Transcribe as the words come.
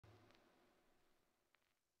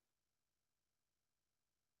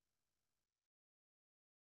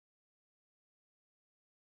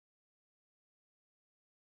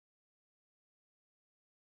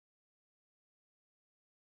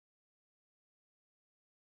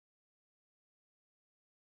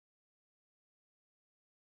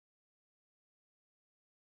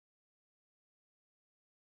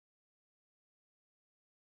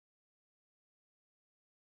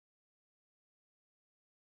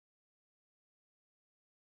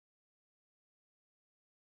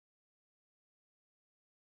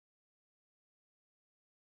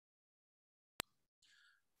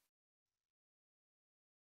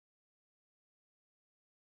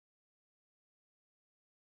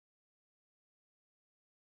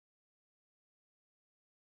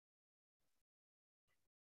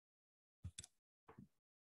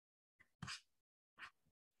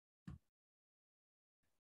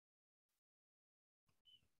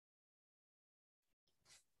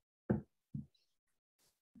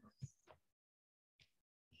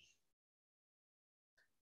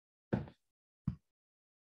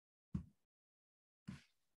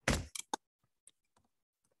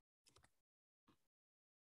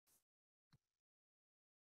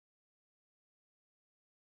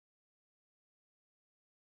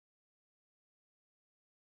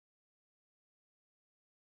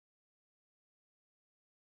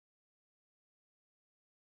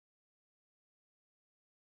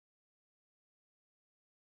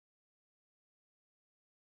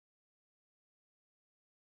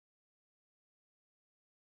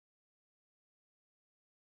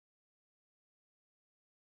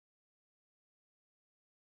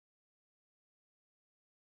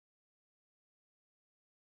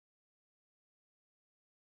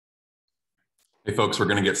Hey folks, we're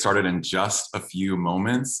going to get started in just a few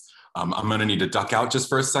moments. I'm going to need to duck out just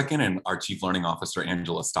for a second, and our Chief Learning Officer,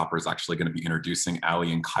 Angela Stopper, is actually going to be introducing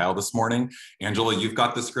Allie and Kyle this morning. Angela, you've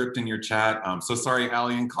got the script in your chat. So sorry,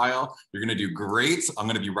 Allie and Kyle. You're going to do great. I'm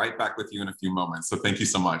going to be right back with you in a few moments. So thank you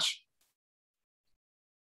so much.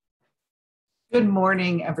 Good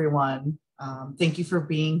morning, everyone. Thank you for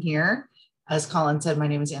being here. As Colin said, my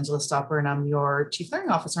name is Angela Stopper, and I'm your Chief Learning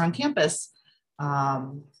Officer on campus.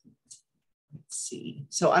 Let's see.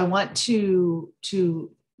 So I want to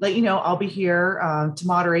let you know I'll be here to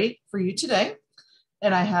moderate for you today.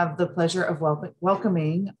 And I have the pleasure of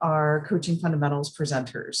welcoming our Coaching Fundamentals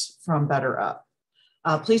presenters from BetterUP.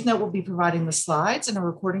 Please note we'll be providing the slides and a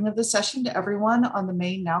recording of the session to everyone on the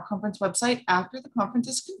main Now Conference website after the conference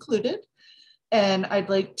is concluded. And I'd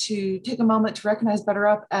like to take a moment to recognize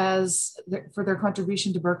BetterUP for their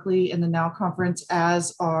contribution to Berkeley and the Now Conference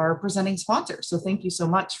as our presenting sponsor. So thank you so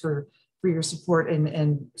much for your support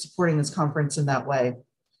and supporting this conference in that way.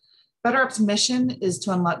 BetterUp's mission is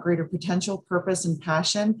to unlock greater potential, purpose, and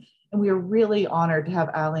passion. And we are really honored to have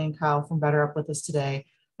Allie and Kyle from BetterUp with us today.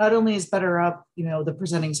 Not only is BetterUp, the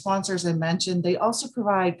presenting sponsors I mentioned, they also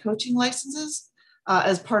provide coaching licenses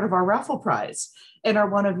as part of our raffle prize and are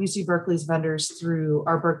one of UC Berkeley's vendors through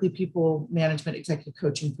our Berkeley People Management Executive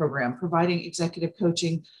Coaching Program, providing executive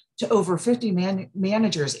coaching to over 50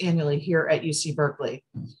 managers annually here at UC Berkeley.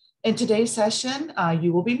 In today's session,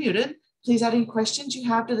 you will be muted. Please add any questions you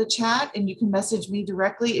have to the chat, and you can message me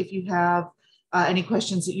directly if you have any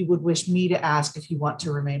questions that you would wish me to ask if you want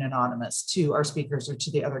to remain anonymous to our speakers or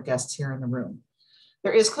to the other guests here in the room.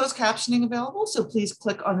 There is closed captioning available, so please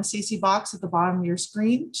click on the CC box at the bottom of your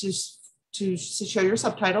screen to show your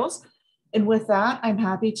subtitles. And with that, I'm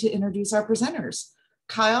happy to introduce our presenters.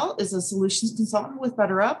 Kyle is a solutions consultant with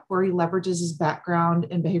BetterUp, where he leverages his background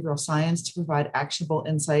in behavioral science to provide actionable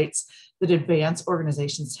insights that advance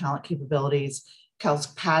organizations' talent capabilities. Kyle's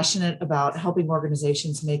passionate about helping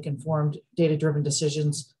organizations make informed, data-driven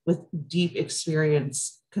decisions with deep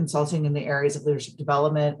experience consulting in the areas of leadership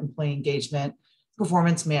development, employee engagement,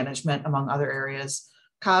 performance management, among other areas.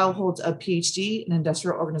 Kyle holds a PhD in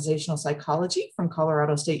industrial organizational psychology from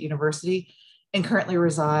Colorado State University and currently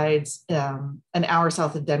resides an hour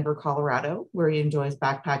south of Denver, Colorado, where he enjoys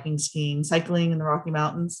backpacking, skiing, cycling in the Rocky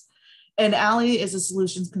Mountains. And Allie is a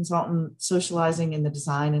solutions consultant socializing in the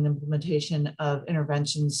design and implementation of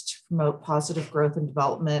interventions to promote positive growth and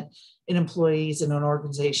development in employees and in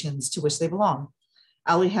organizations to which they belong.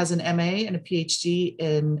 Allie has an MA and a PhD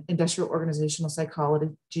in industrial organizational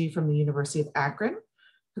psychology from the University of Akron.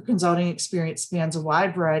 Her consulting experience spans a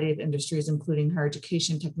wide variety of industries, including higher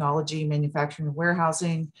education, technology, manufacturing and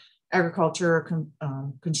warehousing, agriculture,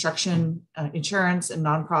 construction, insurance, and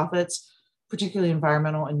nonprofits, particularly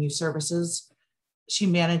environmental and youth services. She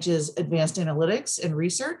manages advanced analytics and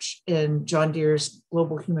research in John Deere's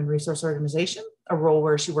Global Human Resource Organization, a role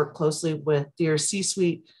where she worked closely with Deere's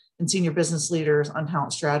C-suite and senior business leaders on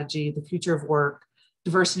talent strategy, the future of work,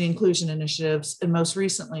 diversity and inclusion initiatives, and most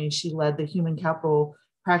recently, she led the human capital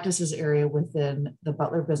practices area within the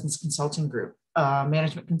Butler Business Consulting Group, a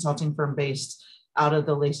management consulting firm based out of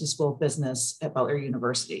the Lacey School of Business at Butler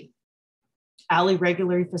University. Allie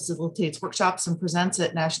regularly facilitates workshops and presents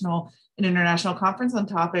at national and international conferences on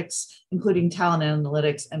topics including talent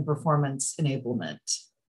analytics and performance enablement.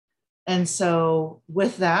 And so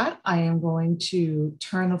with that, I am going to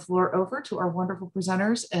turn the floor over to our wonderful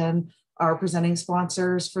presenters and our presenting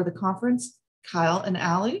sponsors for the conference, Kyle and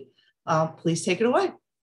Allie. Please take it away.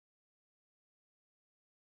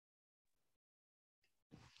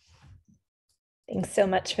 Thanks so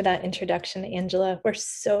much for that introduction, Angela. We're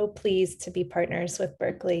so pleased to be partners with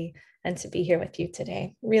Berkeley and to be here with you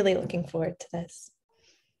today. Really looking forward to this.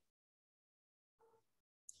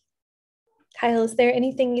 Kyle, is there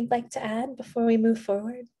anything you'd like to add before we move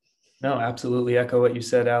forward? No, absolutely. Echo what you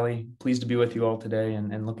said, Allie. Pleased to be with you all today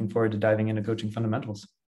and looking forward to diving into coaching fundamentals.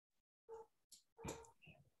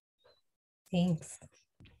 Thanks.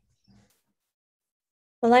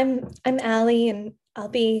 Well, I'm Allie, and I'll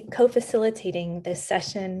be co-facilitating this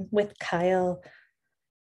session with Kyle.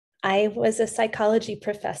 I was a psychology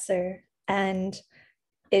professor, and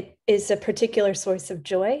it is a particular source of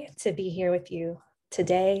joy to be here with you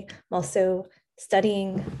today. I'm also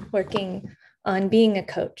working on being a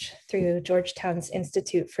coach through Georgetown's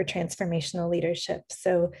Institute for Transformational Leadership.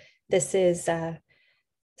 So this is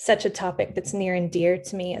such a topic that's near and dear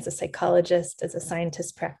to me as a psychologist, as a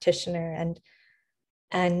scientist practitioner,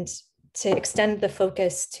 and to extend the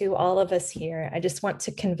focus to all of us here, I just want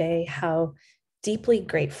to convey how deeply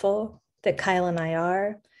grateful that Kyle and I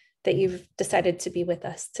are that you've decided to be with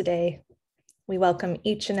us today. We welcome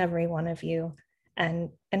each and every one of you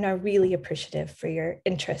and are really appreciative for your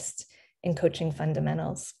interest in coaching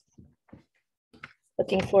fundamentals.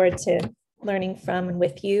 Looking forward to learning from and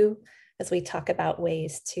with you as we talk about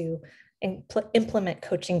ways to implement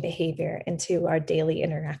coaching behavior into our daily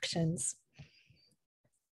interactions.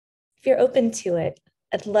 If you're open to it,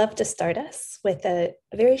 I'd love to start us with a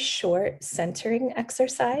very short centering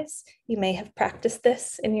exercise. You may have practiced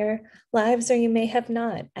this in your lives or you may have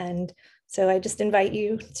not. And so I just invite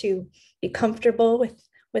you to be comfortable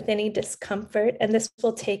with any discomfort. And this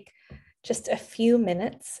will take just a few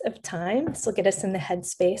minutes of time. This will get us in the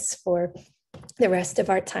headspace for the rest of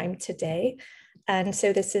our time today. And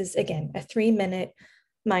so this is, again, a 3-minute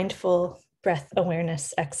mindful breath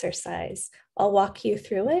awareness exercise. I'll walk you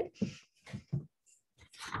through it.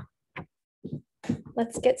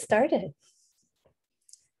 Let's get started.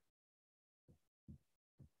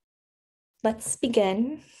 Let's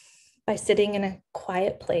begin by sitting in a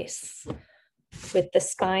quiet place with the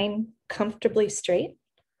spine comfortably straight,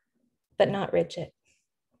 but not rigid.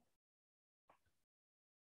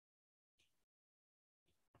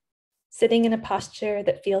 Sitting in a posture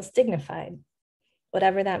that feels dignified,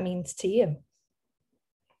 whatever that means to you.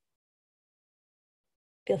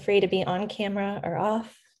 Feel free to be on camera or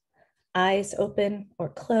off, eyes open or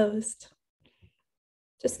closed.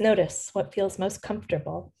 Just notice what feels most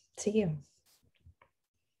comfortable to you.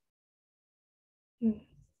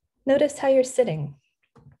 Notice how you're sitting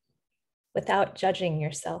without judging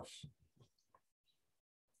yourself.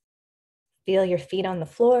 Feel your feet on the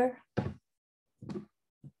floor.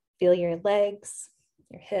 Feel your legs,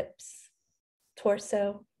 your hips,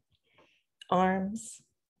 torso, arms.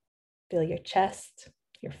 Feel your chest,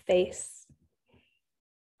 your face.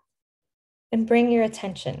 And bring your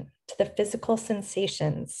attention to the physical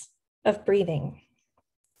sensations of breathing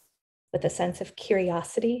with a sense of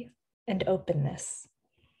curiosity and openness.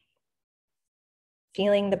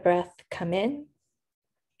 Feeling the breath come in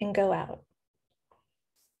and go out.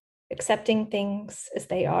 Accepting things as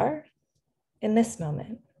they are in this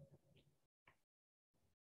moment.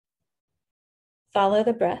 Follow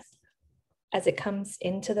the breath as it comes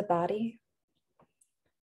into the body.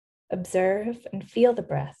 Observe and feel the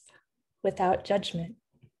breath without judgment.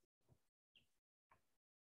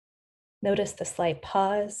 Notice the slight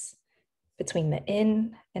pause between the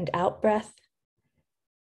in and out breath,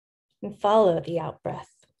 and follow the out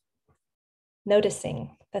breath,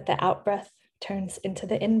 noticing that the out breath turns into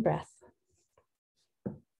the in breath.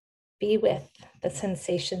 Be with the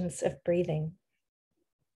sensations of breathing.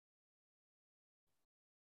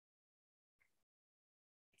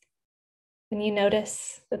 When you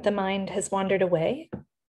notice that the mind has wandered away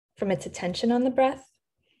from its attention on the breath,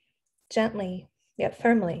 gently yet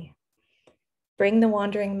firmly bring the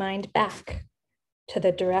wandering mind back to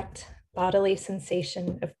the direct bodily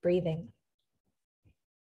sensation of breathing.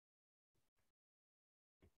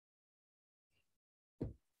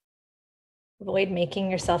 Avoid making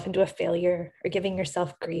yourself into a failure or giving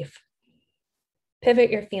yourself grief. Pivot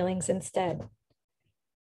your feelings instead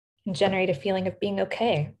and generate a feeling of being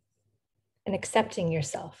okay and accepting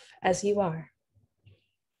yourself as you are.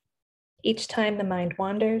 Each time the mind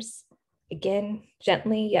wanders, again,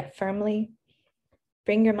 gently yet firmly,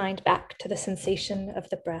 bring your mind back to the sensation of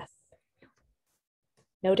the breath,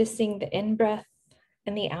 noticing the in-breath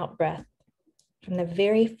and the out-breath from the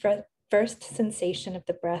very first sensation of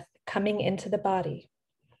the breath coming into the body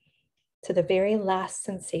to the very last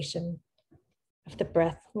sensation of the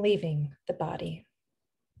breath leaving the body.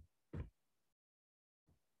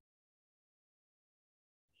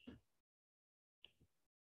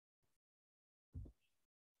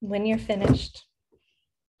 When you're finished,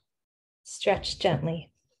 stretch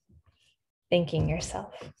gently, thanking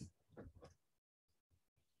yourself.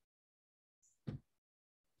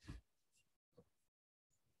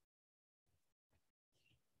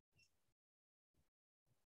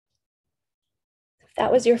 If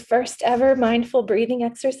that was your first ever mindful breathing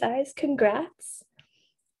exercise, congrats.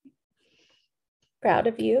 Proud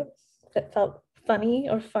of you. If it felt funny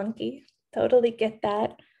or funky, totally get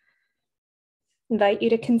that. Invite you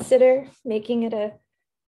to consider making it a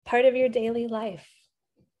part of your daily life.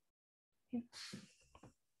 A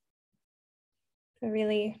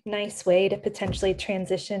really nice way to potentially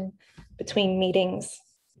transition between meetings.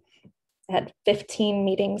 I had 15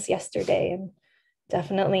 meetings yesterday and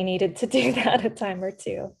definitely needed to do that a time or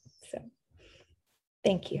two. So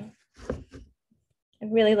thank you.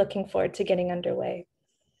 I'm really looking forward to getting underway.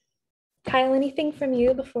 Kyle, anything from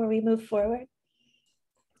you before we move forward?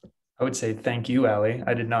 I would say thank you, Allie.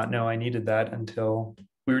 I did not know I needed that until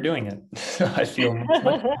we were doing it. So I feel much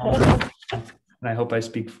calmer, and I hope I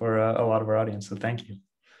speak for a lot of our audience. So thank you.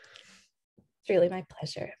 really my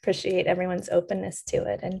pleasure. Appreciate everyone's openness to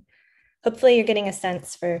it. And hopefully you're getting a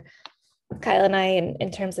sense for Kyle and I in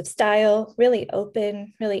terms of style, really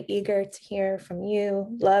open, really eager to hear from you.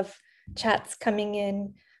 Love chats coming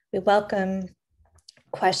in. We welcome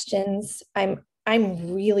questions. I'm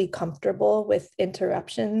really comfortable with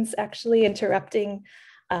interruptions. Actually, interrupting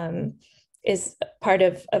is part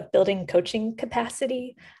of building coaching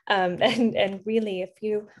capacity. And really, if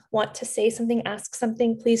you want to say something, ask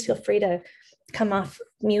something, please feel free to come off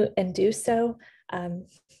mute and do so.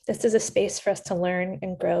 This is a space for us to learn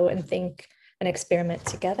and grow and think and experiment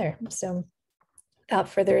together. So without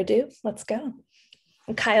further ado, let's go.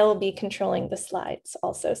 And Kyle will be controlling the slides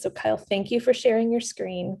also. So Kyle, thank you for sharing your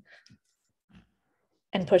screen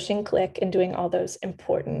and pushing click and doing all those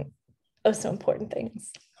important, oh, so important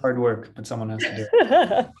things. Hard work, but someone has to do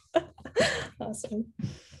it. Awesome.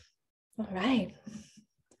 All right.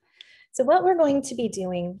 So what we're going to be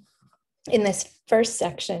doing in this first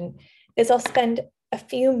section is I'll spend a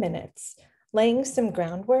few minutes laying some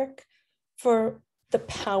groundwork for the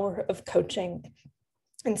power of coaching.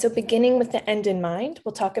 And so beginning with the end in mind,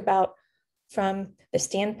 we'll talk about from the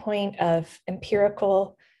standpoint of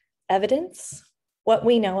empirical evidence, what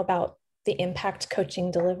we know about the impact coaching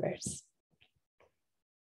delivers.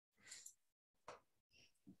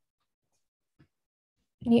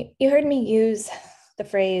 You heard me use the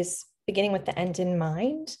phrase beginning with the end in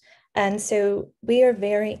mind. And so we are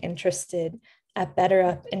very interested at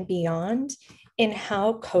BetterUP and beyond in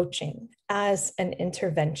how coaching as an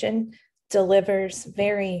intervention delivers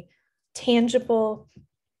very tangible,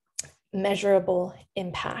 measurable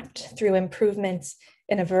impact through improvements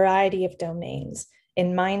in a variety of domains,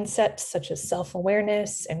 in mindsets such as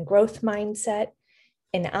self-awareness and growth mindset,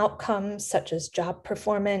 in outcomes such as job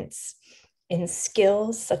performance, in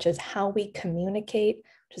skills such as how we communicate,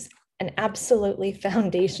 which is an absolutely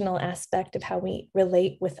foundational aspect of how we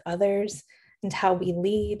relate with others and how we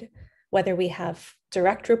lead, whether we have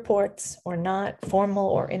direct reports or not, formal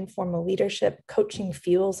or informal leadership. Coaching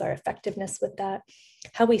fuels our effectiveness with that,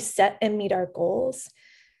 how we set and meet our goals,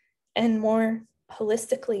 and more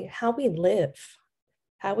holistically, how we live,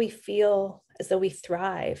 how we feel as though we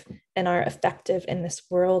thrive and are effective in this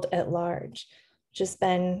world at large, which has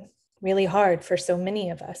been really hard for so many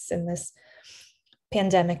of us in this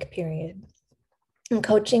pandemic period. And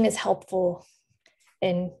coaching is helpful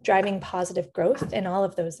in driving positive growth in all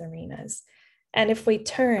of those arenas. And if we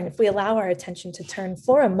allow our attention to turn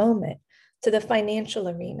for a moment to the financial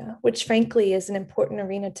arena, which frankly is an important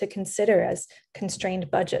arena to consider as constrained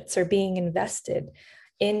budgets are being invested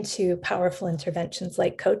into powerful interventions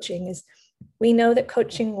like coaching, is we know that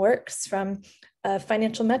coaching works from a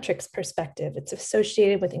financial metrics perspective. It's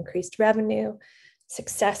associated with increased revenue,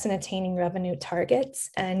 success in attaining revenue targets.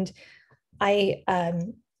 And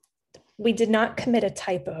we did not commit a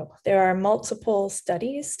typo. There are multiple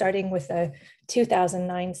studies, starting with a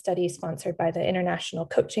 2009 study sponsored by the International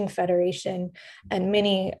Coaching Federation and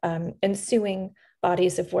many ensuing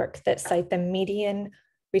bodies of work that cite the median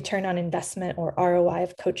return on investment or ROI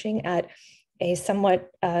of coaching at a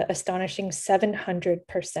somewhat astonishing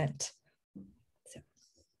 700%. So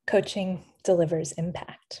coaching delivers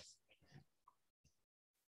impact.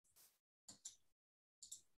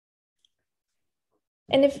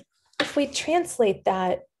 And if we translate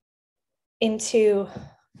that into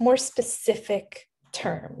more specific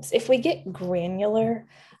terms, if we get granular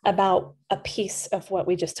about a piece of what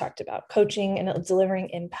we just talked about, coaching and delivering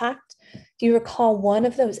impact, do you recall one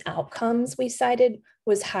of those outcomes we cited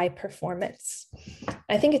was high performance?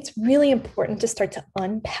 I think it's really important to start to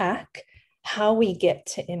unpack how we get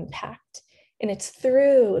to impact. And it's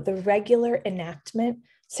through the regular enactment,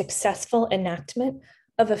 successful enactment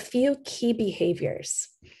of a few key behaviors.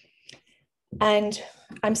 And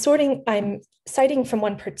I'm citing from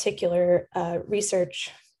one particular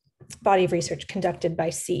body of research conducted by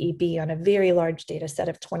CEB on a very large data set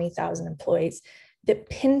of 20,000 employees that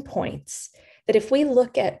pinpoints that if we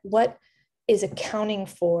look at what is accounting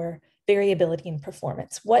for variability in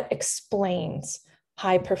performance, what explains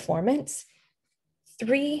high performance,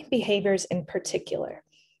 3 behaviors in particular: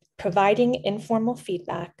 providing informal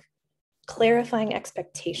feedback, clarifying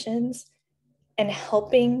expectations, and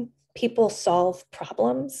helping people solve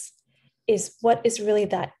problems is what is really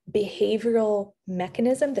that behavioral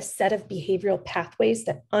mechanism, the set of behavioral pathways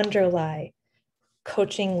that underlie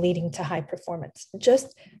coaching leading to high performance.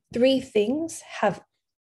 Just 3 things have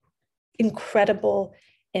incredible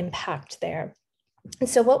impact there. And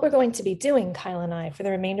so what we're going to be doing, Kyle and I, for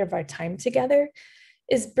the remainder of our time together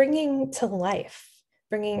is bringing to life,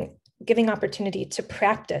 giving opportunity to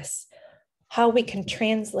practice how we can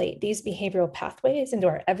translate these behavioral pathways into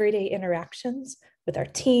our everyday interactions with our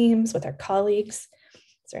teams, with our colleagues.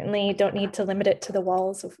 Certainly don't need to limit it to the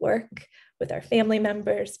walls of work, with our family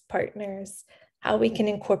members, partners, how we can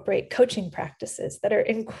incorporate coaching practices that are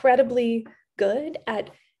incredibly good at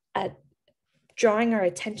drawing our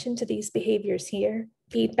attention to these behaviors here,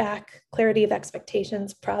 feedback, clarity of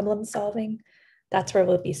expectations, problem solving. That's where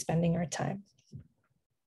we'll be spending our time.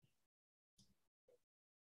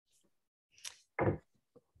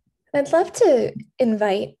 I'd love to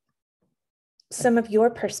invite some of your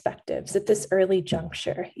perspectives at this early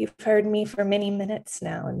juncture. You've heard me for many minutes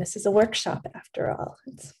now, and this is a workshop after all.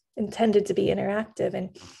 It's intended to be interactive.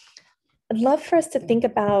 And I'd love for us to think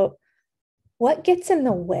about what gets in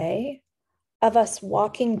the way of us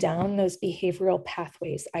walking down those behavioral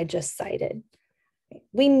pathways I just cited.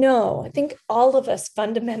 We know, I think all of us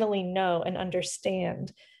fundamentally know and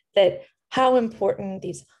understand that how important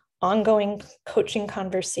these ongoing coaching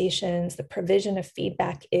conversations, the provision of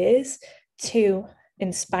feedback is to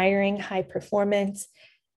inspiring high performance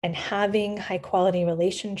and having high quality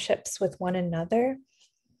relationships with one another.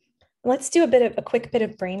 Let's do a quick bit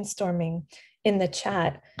of brainstorming in the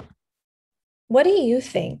chat. What do you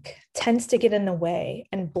think tends to get in the way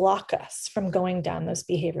and block us from going down those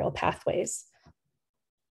behavioral pathways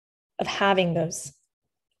of having those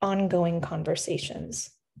ongoing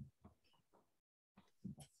conversations?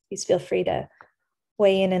 Please feel free to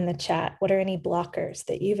weigh in the chat. What are any blockers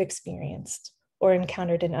that you've experienced or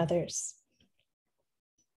encountered in others?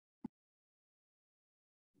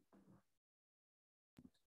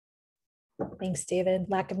 Thanks, David.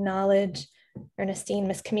 Lack of knowledge, Ernestine,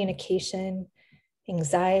 miscommunication,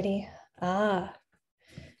 anxiety,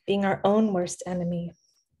 being our own worst enemy.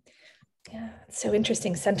 Yeah, it's so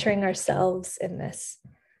interesting, centering ourselves in this.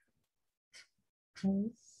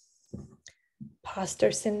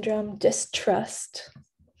 Imposter syndrome, distrust.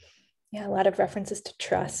 Yeah, a lot of references to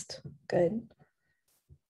trust. Good.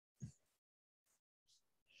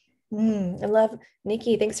 I love,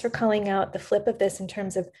 Nikki, thanks for calling out the flip of this in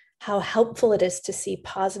terms of how helpful it is to see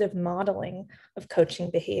positive modeling of coaching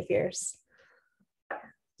behaviors.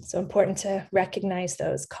 So important to recognize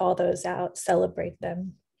those, call those out, celebrate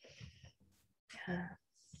them. Yeah.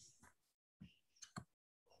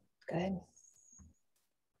 Good.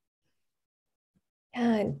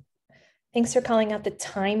 Yeah, and thanks for calling out the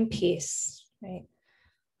time piece, right?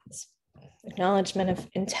 This acknowledgement of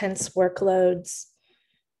intense workloads,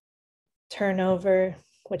 turnover,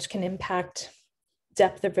 which can impact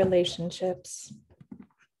depth of relationships.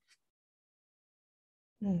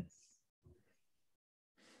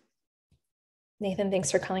 Nathan, thanks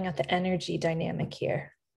for calling out the energy dynamic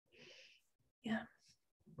here. Yeah.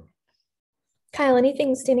 Kyle,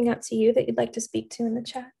 anything standing out to you that you'd like to speak to in the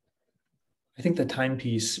chat? I think the time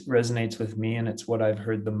piece resonates with me, and it's what I've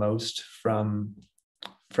heard the most from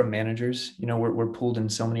managers. You know, we're pulled in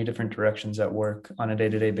so many different directions at work on a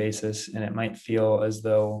day-to-day basis, and it might feel as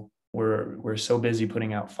though we're so busy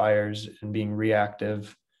putting out fires and being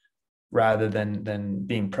reactive rather than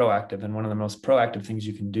being proactive. And one of the most proactive things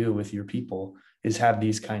you can do with your people is have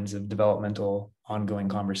these kinds of developmental ongoing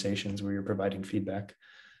conversations where you're providing feedback.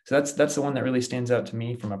 So that's the one that really stands out to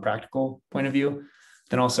me from a practical point of view.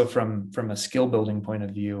 Then also from a skill building point of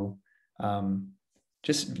view,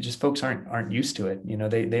 just folks aren't used to it. You know,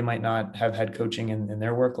 they might not have had coaching in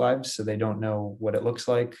their work lives, so they don't know what it looks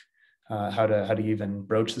like, how to even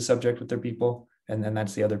broach the subject with their people. And then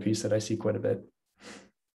that's the other piece that I see quite a bit.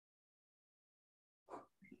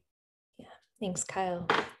 Yeah, thanks, Kyle.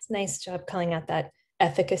 It's a nice job calling out that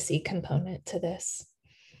efficacy component to this.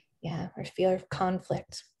 Yeah, or fear of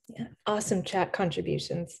conflict. Yeah, awesome chat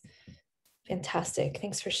contributions. Fantastic.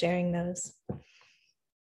 Thanks for sharing those.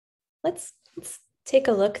 Let's take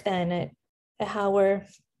a look then at how we're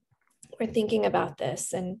thinking about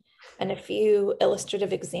this and a few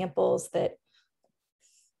illustrative examples that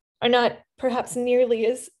are not perhaps nearly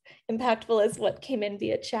as impactful as what came in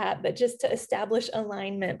via chat, but just to establish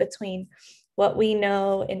alignment between what we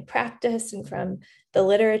know in practice and from the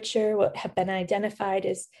literature, what have been identified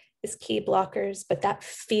as key blockers, but that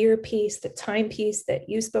fear piece, the time piece that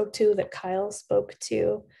you spoke to, that Kyle spoke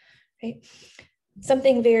to, right?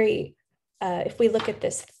 Something very, if we look at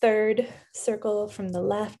this third circle from the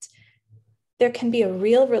left, there can be a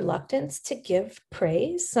real reluctance to give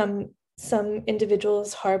praise. Some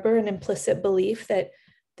individuals harbor an implicit belief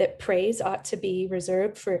that praise ought to be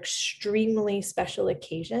reserved for extremely special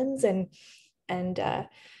occasions. And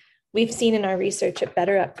we've seen in our research at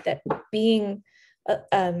BetterUP that being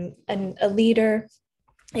a leader,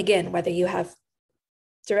 again, whether you have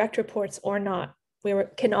direct reports or not, we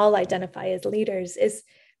can all identify as leaders, is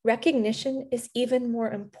recognition is even more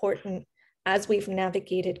important as we've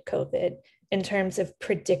navigated COVID in terms of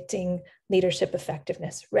predicting leadership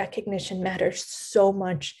effectiveness. Recognition matters so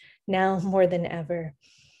much now more than ever.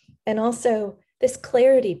 And also this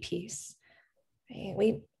clarity piece.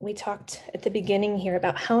 We talked at the beginning here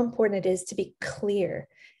about how important it is to be clear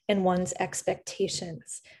in one's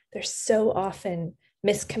expectations. There's so often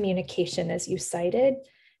miscommunication, as you cited,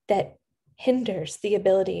 that hinders the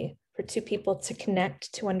ability for two people to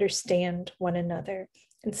connect, to understand one another.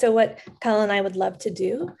 And so what Kyle and I would love to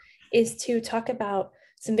do is to talk about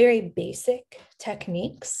some very basic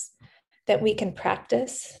techniques that we can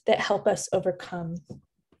practice that help us overcome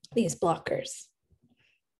these blockers.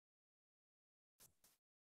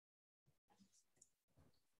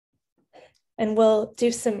 And we'll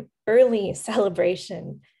do some early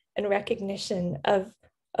celebration and recognition of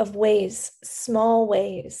ways, small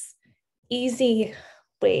ways, easy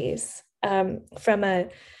ways, from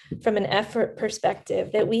an effort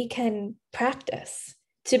perspective that we can practice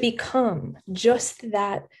to become just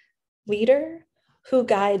that leader who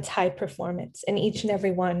guides high performance in each and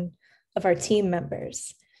every one of our team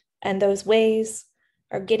members. And those ways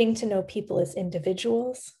are getting to know people as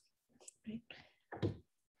individuals, right?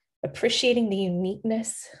 Appreciating the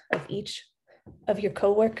uniqueness of each of your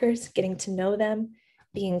coworkers, getting to know them,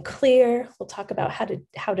 being clear. We'll talk about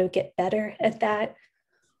how to get better at that.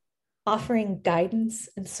 Offering guidance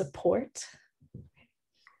and support.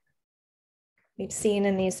 We've seen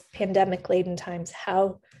in these pandemic-laden times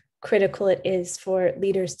how critical it is for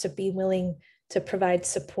leaders to be willing to provide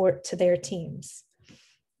support to their teams.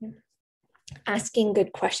 Asking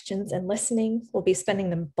good questions and listening. We'll be spending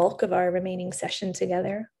the bulk of our remaining session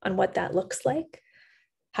together on what that looks like,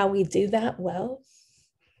 how we do that well.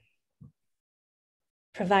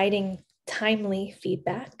 Providing timely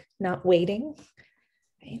feedback, not waiting,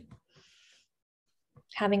 right?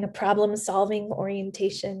 Having a problem-solving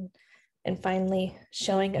orientation, and finally,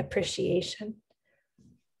 showing appreciation.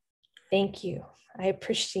 Thank you. I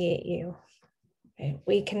appreciate you. Okay.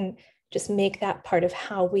 We can just make that part of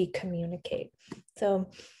how we communicate. So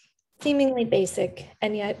seemingly basic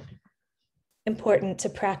and yet important to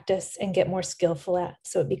practice and get more skillful at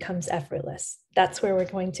so it becomes effortless. That's where we're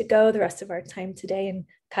going to go the rest of our time today. And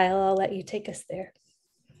Kyle, I'll let you take us there.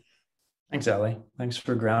 Thanks, Allie. Thanks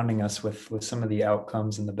for grounding us with some of the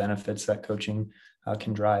outcomes and the benefits that coaching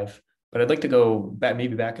can drive. But I'd like to go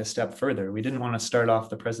back a step further. We didn't want to start off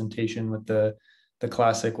the presentation with the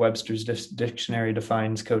classic Webster's dictionary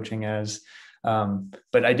defines coaching as,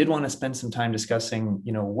 but I did want to spend some time discussing,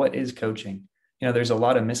 what is coaching? There's a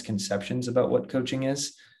lot of misconceptions about what coaching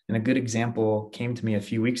is. And a good example came to me a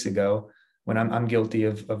few weeks ago when I'm guilty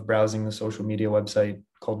of browsing the social media website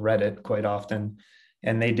called Reddit quite often.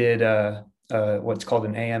 And they did what's called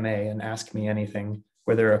an AMA, an Ask Me Anything,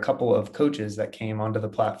 where there are a couple of coaches that came onto the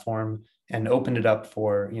platform and opened it up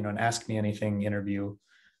for, an Ask Me Anything interview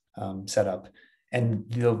setup. And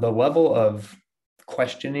the level of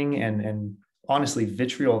questioning and honestly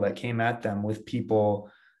vitriol that came at them with people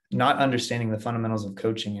not understanding the fundamentals of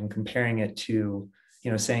coaching and comparing it to,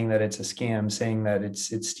 saying that it's a scam, saying that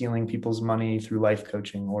it's stealing people's money through life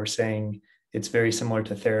coaching, or saying it's very similar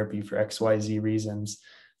to therapy for XYZ reasons,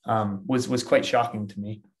 was quite shocking to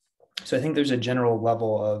me. So I think there's a general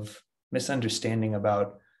level of misunderstanding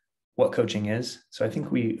about what coaching is. So I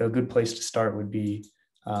think a good place to start would be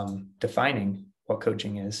defining what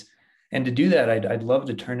coaching is. And to do that, I'd love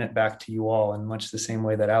to turn it back to you all in much the same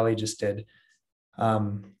way that Allie just did.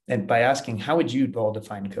 And by asking, how would you all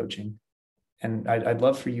define coaching? And I'd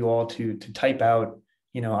love for you all to type out,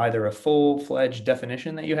 either a full-fledged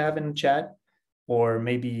definition that you have in the chat, or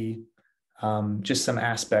maybe just some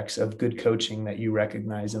aspects of good coaching that you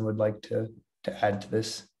recognize and would like to add to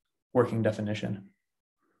this working definition.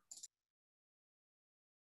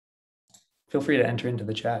 Feel free to enter into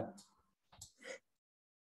the chat.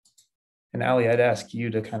 And Allie, I'd ask you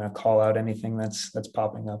to kind of call out anything that's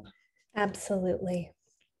popping up. Absolutely.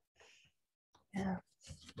 Yeah.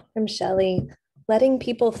 From Shelley, letting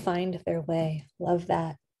people find their way. Love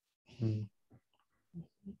that.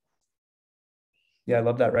 Yeah, I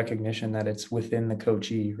love that recognition that it's within the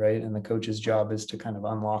coachee, right? And the coach's job is to kind of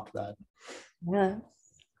unlock that. Yeah.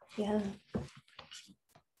 Yeah.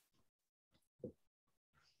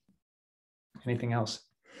 Anything else?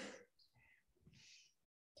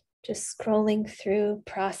 Just scrolling through,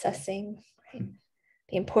 processing, right?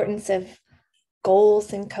 The importance of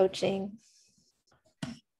goals in coaching,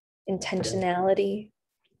 intentionality,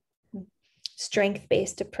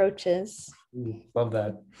 strength-based approaches. Love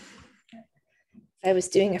that. If I was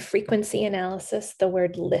doing a frequency analysis, the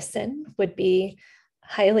word listen would be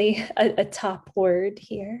highly a top word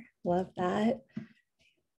here. Love that.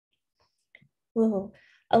 Ooh.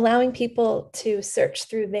 Allowing people to search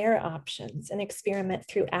through their options and experiment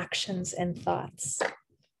through actions and thoughts.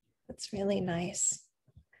 That's really nice.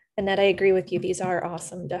 Annette, I agree with you. These are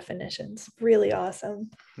awesome definitions. Really awesome.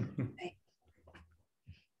 Okay.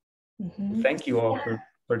 Thank you all for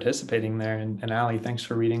participating there. And Ali, thanks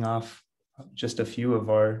for reading off just a few of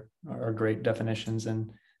our great definitions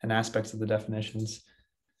and aspects of the definitions.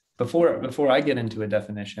 Before I get into a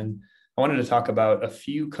definition, I wanted to talk about a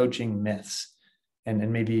few coaching myths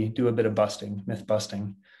and maybe do a bit of myth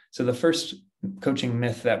busting. So the first coaching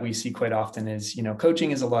myth that we see quite often is,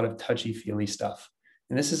 coaching is a lot of touchy-feely stuff.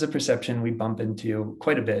 And this is a perception we bump into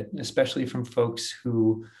quite a bit, especially from folks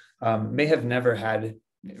who may have never had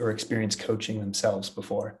or experienced coaching themselves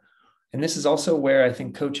before. And this is also where I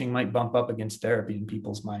think coaching might bump up against therapy in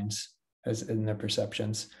people's minds, as in their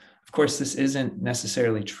perceptions. Of course, this isn't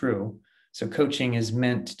necessarily true. So coaching is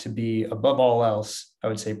meant to be, above all else, I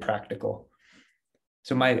would say, practical.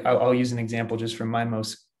 So I'll use an example just from my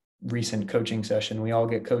most recent coaching session. We all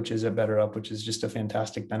get coaches at BetterUP, which is just a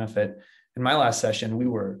fantastic benefit. In my last session, we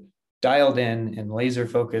were dialed in and laser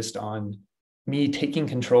focused on me taking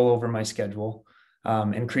control over my schedule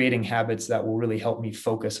and creating habits that will really help me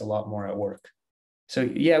focus a lot more at work. So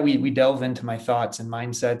yeah, we delve into my thoughts and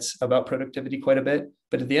mindsets about productivity quite a bit,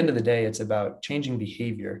 but at the end of the day, it's about changing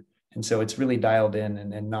behavior. And so it's really dialed in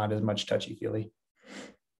and not as much touchy-feely.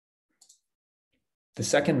 The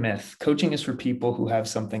second myth, coaching is for people who have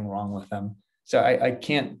something wrong with them. So I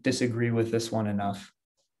can't disagree with this one enough.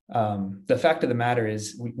 The fact of the matter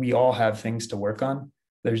is we all have things to work on.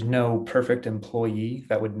 There's no perfect employee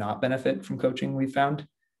that would not benefit from coaching, we found.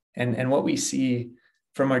 And what we see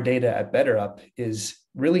from our data at BetterUP is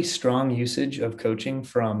really strong usage of coaching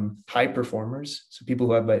from high performers. So people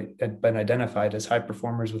who have been identified as high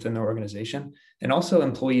performers within their organization, and also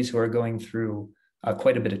employees who are going through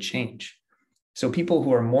quite a bit of change. So people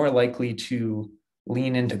who are more likely to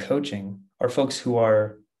lean into coaching are folks who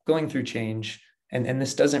are going through change. And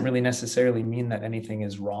this doesn't really necessarily mean that anything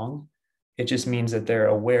is wrong. It just means that they're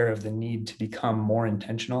aware of the need to become more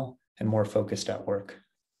intentional and more focused at work.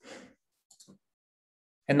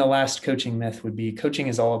 And the last coaching myth would be coaching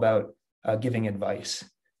is all about giving advice.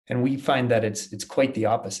 And we find that it's quite the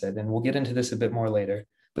opposite. And we'll get into this a bit more later.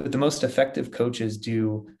 But the most effective coaches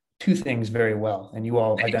do two things very well. And you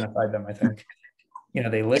all identified them, I think.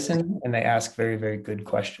 They listen and they ask very, very good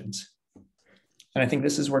questions. And I think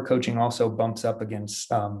this is where coaching also bumps up against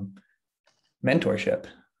mentorship,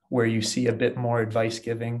 where you see a bit more advice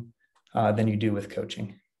giving than you do with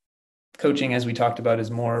coaching. Coaching, as we talked about,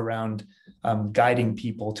 is more around guiding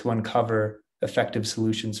people to uncover effective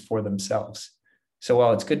solutions for themselves. So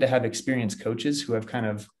while it's good to have experienced coaches who have kind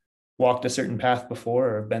of walked a certain path before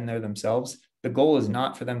or have been there themselves, the goal is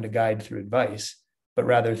not for them to guide through advice, but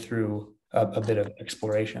rather through a bit of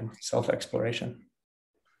exploration, self-exploration.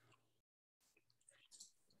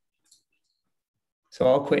 So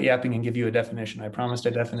I'll quit yapping and give you a definition. I promised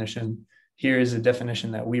a definition. Here is a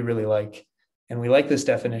definition that we really like. And we like this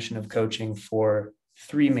definition of coaching for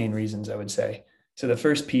three main reasons, I would say. So the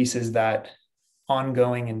first piece is that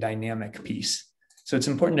ongoing and dynamic piece. So it's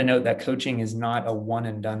important to note that coaching is not a one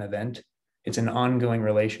and done event. It's an ongoing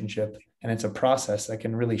relationship, and it's a process that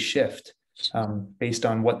can really shift based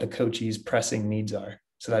on what the coachee's pressing needs are.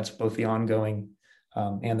 So that's both the ongoing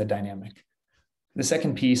and the dynamic. The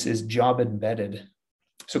second piece is job embedded.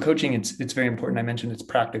 So coaching, it's very important. I mentioned it's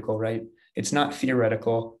practical, right? It's not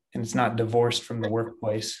theoretical, and it's not divorced from the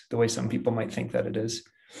workplace the way some people might think that it is.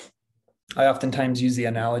 I oftentimes use the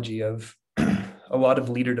analogy of a lot of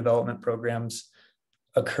leader development programs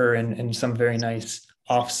occur in some very nice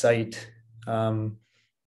offsite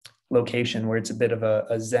location where it's a bit of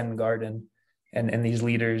a Zen garden. And these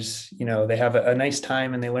leaders, they have a nice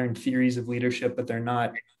time and they learn theories of leadership, but they're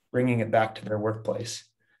not bringing it back to their workplace.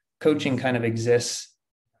 Coaching kind of exists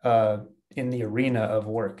in the arena of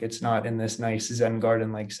work. It's not in this nice Zen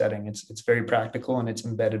garden-like setting. It's very practical and it's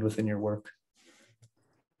embedded within your work.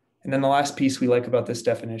 And then the last piece we like about this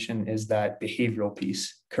definition is that behavioral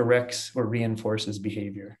piece, corrects or reinforces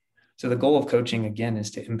behavior. So the goal of coaching, again,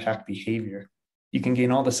 is to impact behavior. You can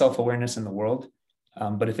gain all the self-awareness in the world,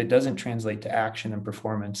 but if it doesn't translate to action and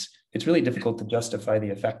performance, it's really difficult to justify the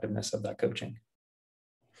effectiveness of that coaching.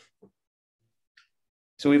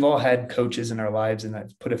 So we've all had coaches in our lives, and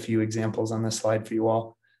I've put a few examples on this slide for you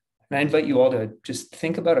all. And I invite you all to just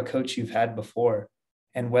think about a coach you've had before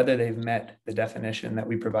and whether they've met the definition that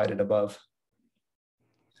we provided above.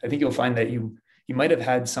 I think you'll find that you might have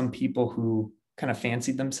had some people who kind of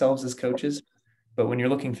fancied themselves as coaches, But when you're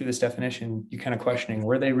looking through this definition, you're kind of questioning,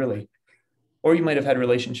 were they really? Or you might have had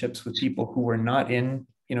relationships with people who were not in,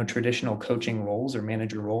 traditional coaching roles or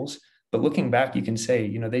manager roles. But looking back, you can say,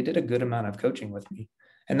 they did a good amount of coaching with me.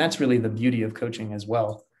 And that's really the beauty of coaching as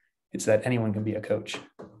well. It's that anyone can be a coach.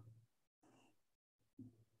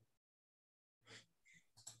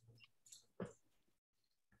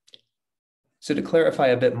 So to clarify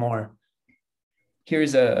a bit more,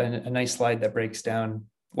 here's a nice slide that breaks down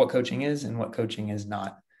what coaching is and what coaching is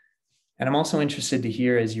not. And I'm also interested to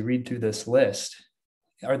hear, as you read through this list,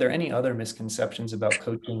 are there any other misconceptions about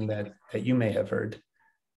coaching that you may have heard?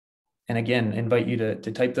 And again, invite you to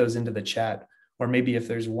type those into the chat, or maybe if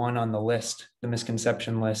there's one on the list, the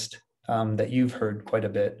misconception list, that you've heard quite a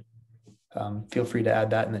bit, feel free to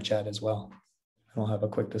add that in the chat as well. And we'll have a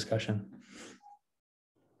quick discussion.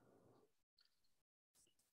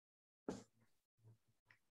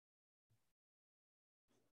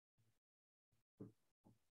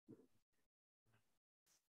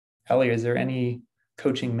 Ellie, is there any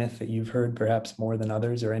coaching myth that you've heard perhaps more than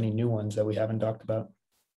others, or any new ones that we haven't talked about?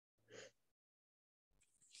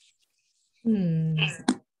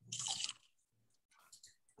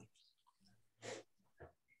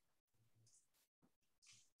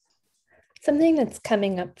 Something that's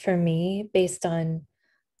coming up for me based on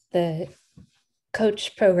the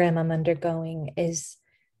coach program I'm undergoing is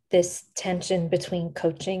this tension between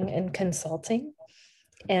coaching and consulting.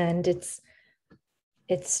 And it's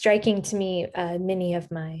striking to me, many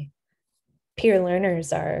of my peer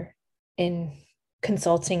learners are in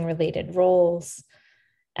consulting related roles.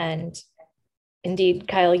 And indeed,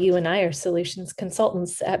 Kyle, you and I are solutions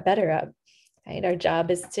consultants at BetterUP, right? Our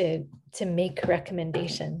job is to make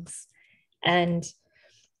recommendations. And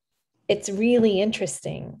it's really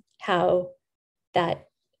interesting how that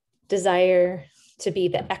desire to be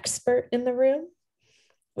the expert in the room,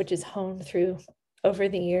 which is honed through over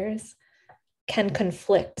the years, can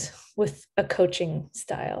conflict with a coaching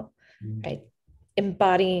style, right?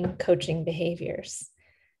 Embodying coaching behaviors.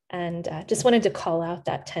 And just wanted to call out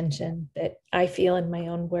that tension that I feel in my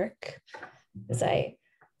own work as I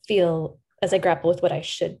grapple with what I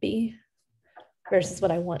should be versus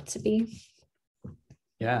what I want to be.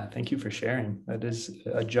 Yeah, thank you for sharing. That is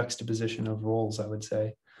a juxtaposition of roles, I would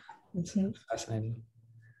say. Mm-hmm. Fascinating.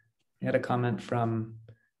 I had a comment from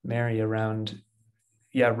Mary around,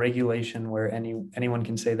 regulation, where anyone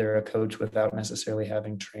can say they're a coach without necessarily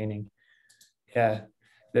having training. Yeah,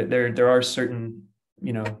 there are certain,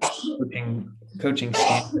 coaching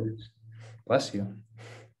standards. Bless you.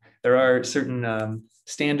 There are certain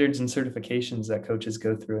standards and certifications that coaches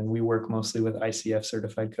go through, and we work mostly with ICF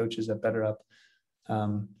certified coaches at BetterUp.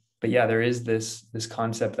 But yeah, there is this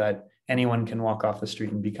concept that anyone can walk off the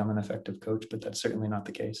street and become an effective coach, but that's certainly not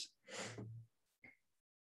the case.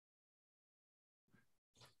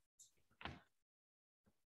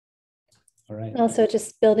 All right. Also,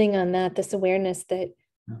 just building on that, this awareness that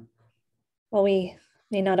while we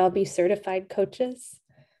may not all be certified coaches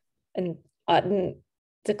and oughtn't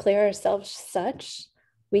declare ourselves such,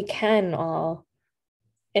 we can all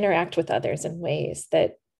interact with others in ways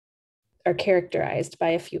that are characterized by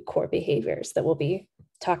a few core behaviors that we'll be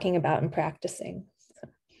talking about and practicing.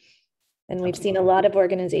 And we've seen a lot of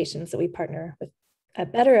organizations that we partner with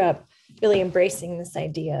at BetterUp really embracing this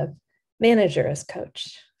idea of manager as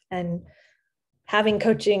coach. And having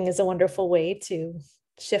coaching is a wonderful way to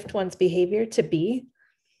shift one's behavior to be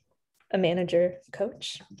a manager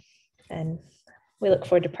coach. And we look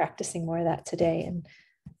forward to practicing more of that today.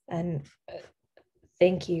 And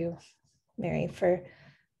thank you, Mary, for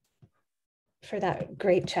that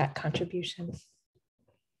great chat contribution.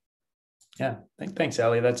 Yeah, thanks,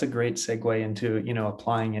 Allie. That's a great segue into,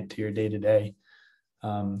 applying it to your day-to-day.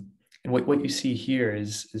 And what you see here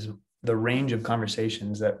is the range of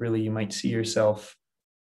conversations that really you might see yourself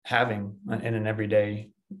having in an everyday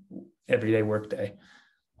workday.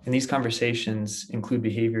 And these conversations include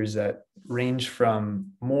behaviors that range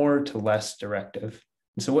from more to less directive.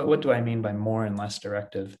 And so what do I mean by more and less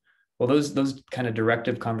directive? Well, those kind of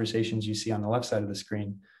directive conversations you see on the left side of the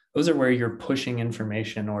screen, those are where you're pushing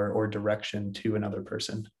information or direction to another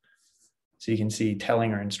person. So you can see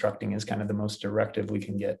telling or instructing is kind of the most directive we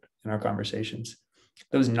can get in our conversations.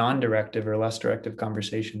 Those non-directive or less directive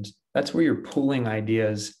conversations, that's where you're pulling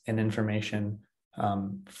ideas and information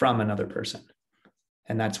from another person.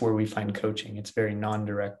 And that's where we find coaching. It's very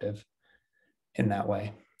non-directive in that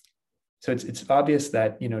way. So it's obvious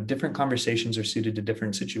that, different conversations are suited to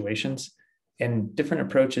different situations, and different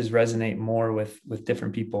approaches resonate more with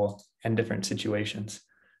different people and different situations.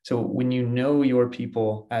 So when you know your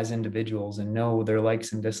people as individuals and know their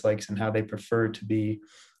likes and dislikes and how they prefer to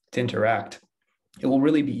interact, it will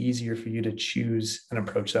really be easier for you to choose an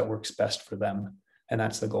approach that works best for them. And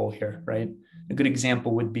that's the goal here, right? A good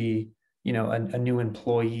example would be, a new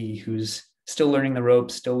employee who's still learning the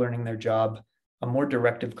ropes, still learning their job. A more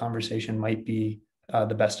directive conversation might be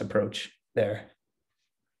the best approach there.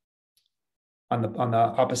 On the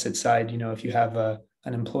opposite side, if you have an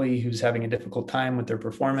employee who's having a difficult time with their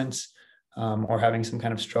performance or having some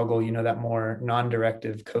kind of struggle, that more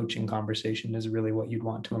non-directive coaching conversation is really what you'd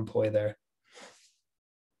want to employ there.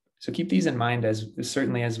 So keep these in mind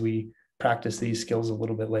certainly as we practice these skills a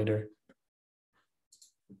little bit later.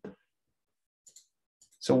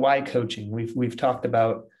 So why coaching? We've talked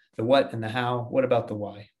about the what and the how. What about the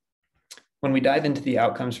why? When we dive into the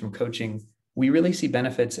outcomes from coaching, we really see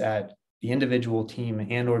benefits at the individual, team,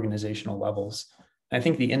 and organizational levels. I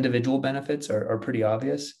think the individual benefits are pretty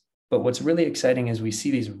obvious, but what's really exciting is we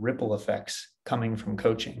see these ripple effects coming from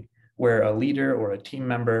coaching, where a leader or a team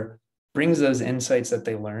member brings those insights that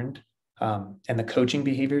they learned and the coaching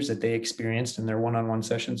behaviors that they experienced in their one-on-one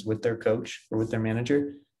sessions with their coach or with their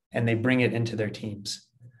manager, and they bring it into their teams.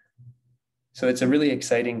 So it's a really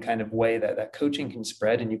exciting kind of way that coaching can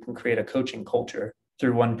spread, and you can create a coaching culture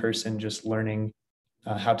through one person just learning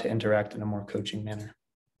how to interact in a more coaching manner.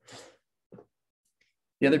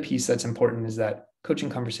 The other piece that's important is that coaching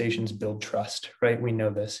conversations build trust, right? We know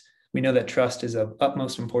this. We know that trust is of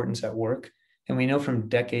utmost importance at work. And we know from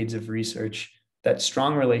decades of research that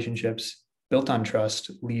strong relationships built on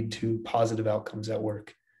trust lead to positive outcomes at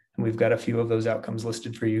work. And we've got a few of those outcomes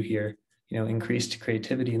listed for you here. Increased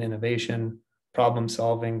creativity and innovation, problem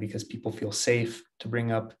solving because people feel safe to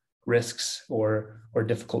bring up risks or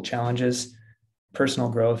difficult challenges, personal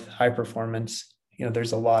growth, high performance.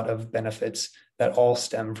 There's a lot of benefits that all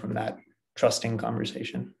stem from that trusting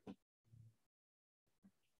conversation.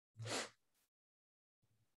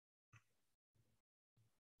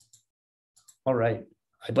 All right,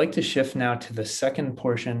 I'd like to shift now to the second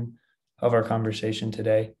portion of our conversation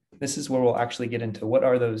today. This is where we'll actually get into what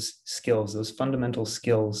are those skills, those fundamental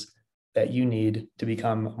skills that you need to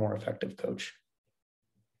become a more effective coach.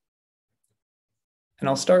 And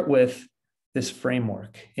I'll start with this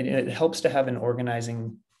framework. It helps to have an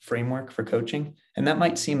organizing framework for coaching. And that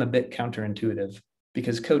might seem a bit counterintuitive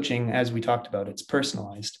because coaching, as we talked about, it's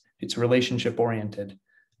personalized, it's relationship oriented.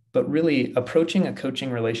 But really approaching a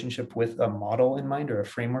coaching relationship with a model in mind or a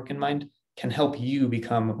framework in mind can help you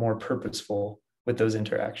become more purposeful with those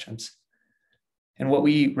interactions. And what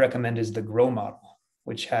we recommend is the GROW model,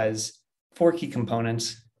 which has 4 key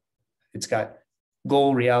components. It's got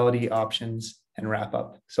goal, reality, options, and wrap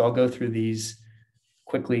up. So I'll go through these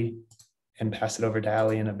quickly and pass it over to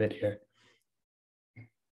Ali in a bit here.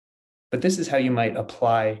 But this is how you might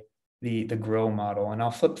apply the GROW model, and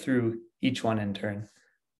I'll flip through each one in turn.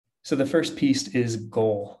 So the first piece is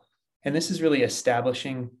goal. And this is really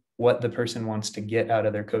establishing what the person wants to get out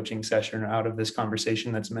of their coaching session or out of this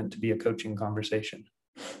conversation that's meant to be a coaching conversation.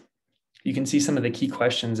 You can see some of the key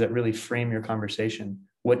questions that really frame your conversation.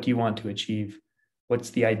 What do you want to achieve?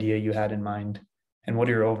 What's the idea you had in mind? And what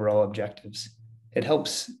are your overall objectives? It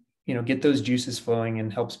helps, get those juices flowing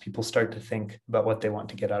and helps people start to think about what they want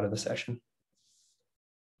to get out of the session.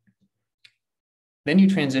 Then you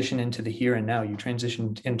transition into the here and now. You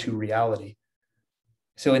transition into reality.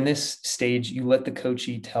 So in this stage, you let the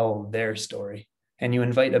coachee tell their story and you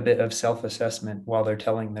invite a bit of self-assessment while they're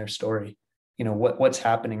telling their story. What's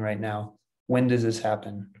happening right now? When does this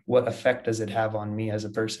happen? What effect does it have on me as a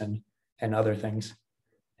person and other things?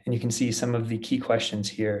 And you can see some of the key questions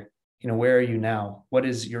here. Where are you now? What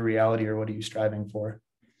is your reality or what are you striving for?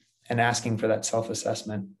 And asking for that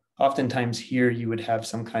self-assessment. Oftentimes here you would have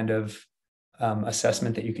some kind of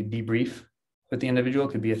assessment that you could debrief with the individual.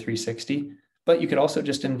 It could be a 360, but you could also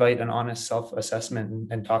just invite an honest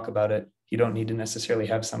self-assessment and talk about it. You don't need to necessarily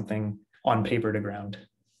have something on paper to ground.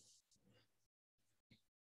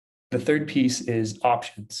 The third piece is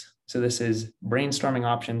options. So this is brainstorming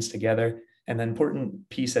options together. And the important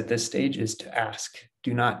piece at this stage is to ask,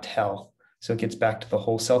 do not tell. So it gets back to the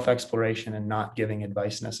whole self-exploration and not giving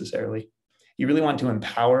advice necessarily. You really want to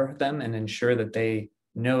empower them and ensure that they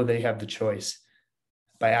know they have the choice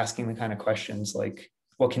by asking the kind of questions like,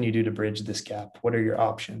 what can you do to bridge this gap? What are your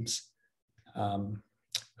options?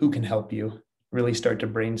 Who can help you? Really start to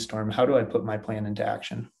brainstorm, how do I put my plan into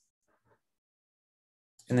action?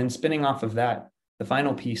 And then spinning off of that, the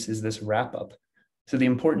final piece is this wrap up. So the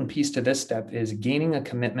important piece to this step is gaining a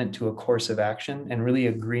commitment to a course of action and really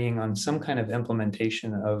agreeing on some kind of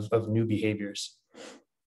implementation of new behaviors.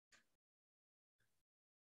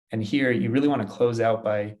 And here you really want to close out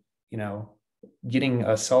by, getting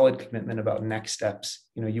a solid commitment about next steps.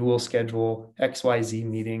 You will schedule XYZ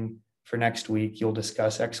meeting for next week, you'll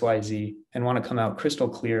discuss XYZ and want to come out crystal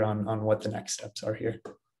clear on what the next steps are here.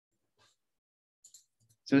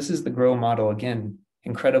 So this is the GROW model. Again,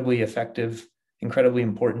 incredibly effective, incredibly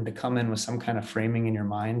important to come in with some kind of framing in your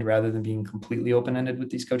mind rather than being completely open-ended with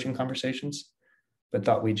these coaching conversations, but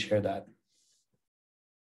thought we'd share that.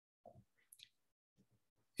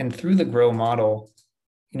 And through the GROW model,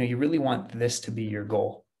 you really want this to be your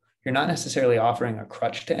goal. You're not necessarily offering a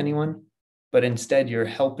crutch to anyone, but instead you're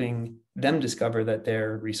helping them discover that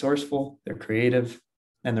they're resourceful, they're creative,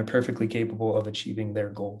 and they're perfectly capable of achieving their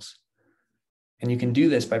goals. And you can do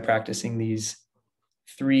this by practicing these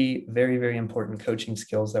 3 very, very important coaching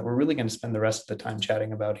skills that we're really going to spend the rest of the time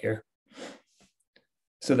chatting about here.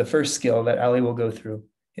 So the first skill that Ali will go through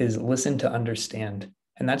is listen to understand.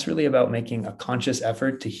 And that's really about making a conscious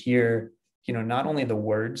effort to hear, not only the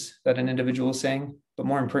words that an individual is saying, but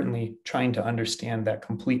more importantly, trying to understand that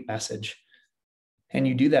complete message. And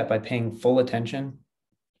you do that by paying full attention,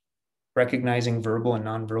 recognizing verbal and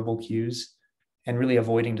nonverbal cues, and really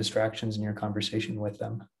avoiding distractions in your conversation with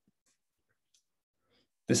them.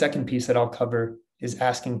 The second piece that I'll cover is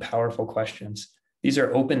asking powerful questions. These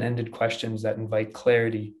are open-ended questions that invite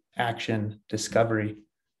clarity, action, discovery,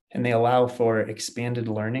 and they allow for expanded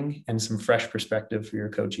learning and some fresh perspective for your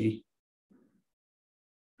coachee.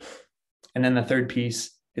 And then the third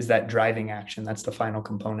piece is that driving action. That's the final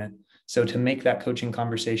component. So to make that coaching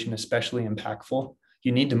conversation especially impactful,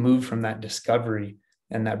 you need to move from that discovery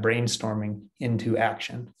and that brainstorming into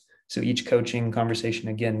action. So each coaching conversation,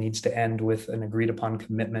 again, needs to end with an agreed upon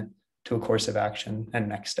commitment to a course of action and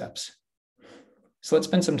next steps. So let's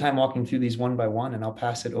spend some time walking through these one by one, and I'll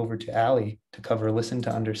pass it over to Ali to cover listen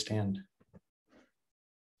to understand.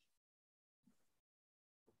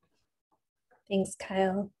 Thanks,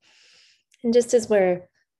 Kyle. And just as we're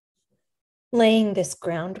laying this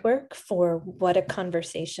groundwork for what a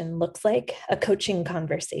conversation looks like, a coaching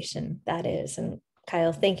conversation, that is. And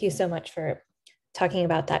Kyle, thank you so much for talking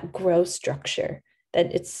about that GROW structure,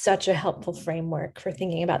 that it's such a helpful framework for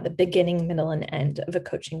thinking about the beginning, middle, and end of a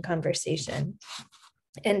coaching conversation.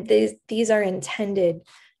 And these are intended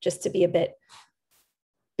just to be a bit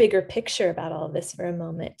bigger picture about all of this for a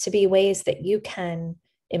moment, to be ways that you can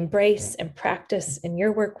embrace and practice in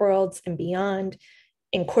your work worlds and beyond,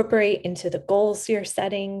 incorporate into the goals you're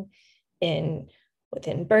setting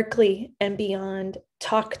within Berkeley and beyond,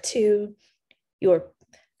 talk to your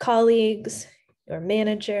colleagues, your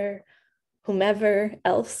manager, whomever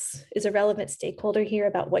else is a relevant stakeholder here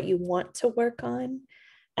about what you want to work on,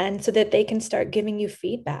 and so that they can start giving you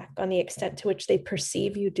feedback on the extent to which they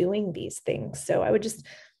perceive you doing these things. So I would just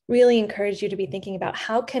really encourage you to be thinking about,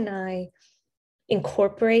 how can I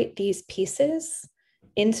incorporate these pieces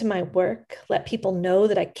into my work, let people know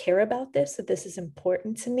that I care about this, that this is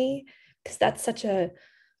important to me, because that's such a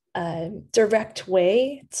direct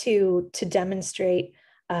way to demonstrate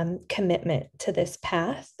commitment to this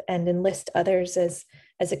path and enlist others as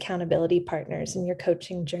accountability partners in your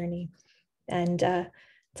coaching journey. And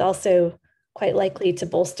it's also quite likely to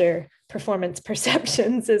bolster performance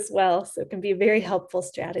perceptions as well. So it can be a very helpful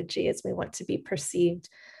strategy as we want to be perceived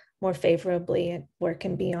more favorably at work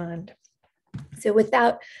and beyond. So with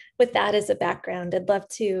that as a background, I'd love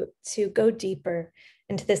to go deeper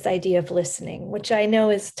into this idea of listening, which I know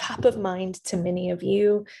is top of mind to many of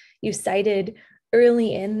you. You cited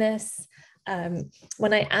early in this,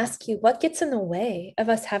 when I ask you what gets in the way of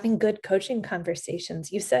us having good coaching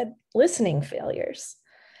conversations, you said listening failures.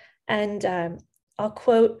 And I'll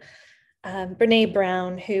quote Brene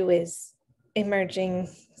Brown, who is emerging,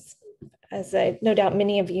 as no doubt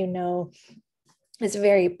many of you know, is a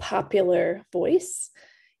very popular voice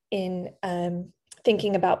in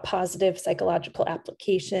thinking about positive psychological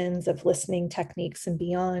applications of listening techniques and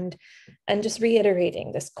beyond, and just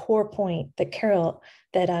reiterating this core point that Kyle,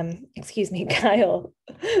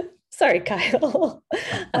 sorry, Kyle,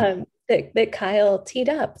 that Kyle teed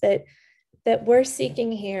up, that we're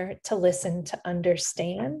seeking here to listen, to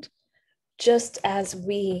understand, just as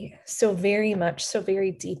we so very much, so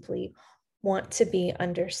very deeply want to be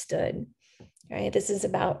understood, right? This is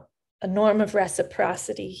about a norm of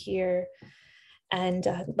reciprocity here. And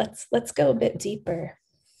let's go a bit deeper.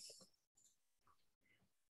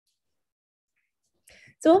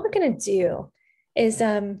 So what we're going to do is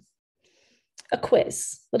a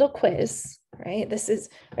little quiz, right? This is,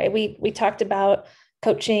 right, we talked about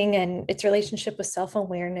coaching and its relationship with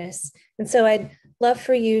self-awareness. And so I'd love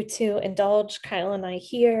for you to indulge Kyle and I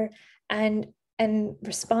here and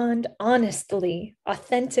respond honestly,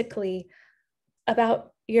 authentically about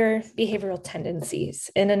your behavioral tendencies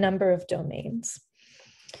in a number of domains.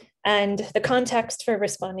 And the context for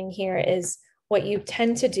responding here is what you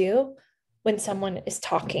tend to do when someone is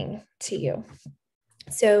talking to you.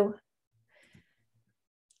 So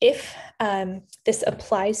if this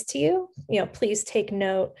applies to you, please take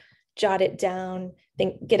note, jot it down,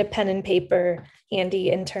 think, get a pen and paper handy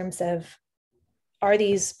in terms of, are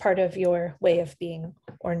these part of your way of being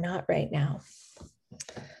or not right now?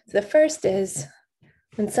 So the first is,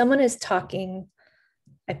 when someone is talking,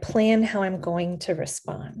 I plan how I'm going to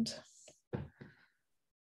respond.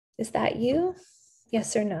 Is that you?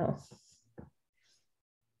 Yes or no?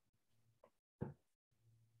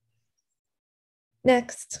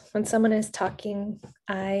 Next, when someone is talking,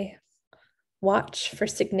 I watch for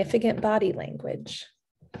significant body language.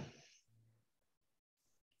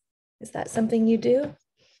 Is that something you do?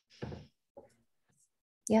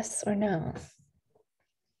 Yes or no?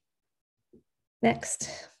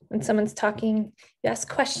 Next, when someone's talking, you ask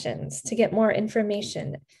questions to get more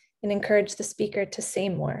information and encourage the speaker to say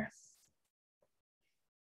more.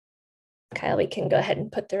 Kyle, we can go ahead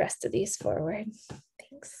and put the rest of these forward.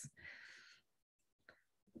 Thanks.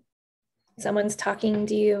 Someone's talking,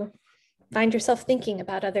 do you find yourself thinking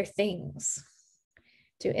about other things?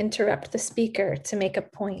 Do you interrupt the speaker to make a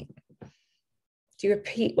point? Do you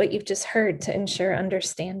repeat what you've just heard to ensure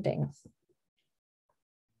understanding?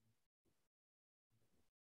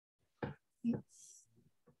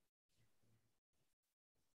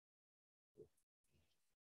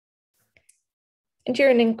 And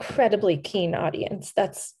you're an incredibly keen audience.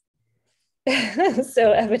 That's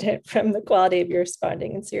so evident from the quality of your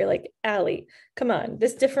responding. And so you're like, Allie, come on,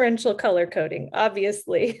 this differential color coding,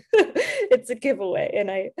 obviously it's a giveaway.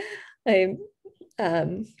 And I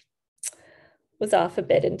was off a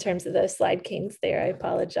bit in terms of those slide canes there. I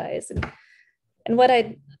apologize. And what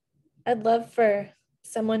I'd love for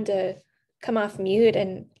someone to come off mute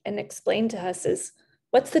and explain to us is,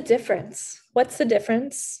 what's the difference? What's the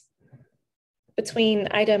difference between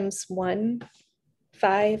items 1,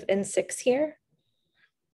 5, and 6 here,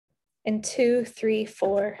 and 2, 3,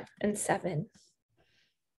 4, and 7?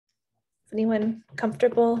 Is anyone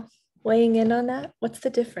comfortable weighing in on that? What's the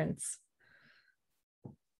difference?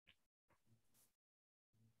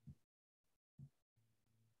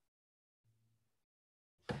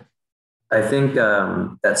 I think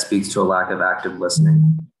that speaks to a lack of active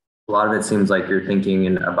listening. A lot of it seems like you're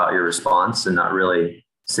thinking about your response and not really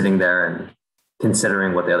sitting there and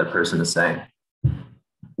considering what the other person is saying.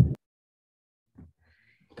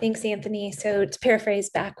 Thanks, Anthony. So to paraphrase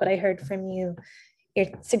back what I heard from you, you're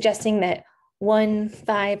suggesting that 1,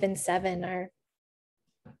 5, and 7 are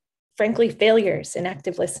frankly failures in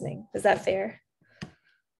active listening. Is that fair?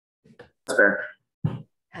 That's fair.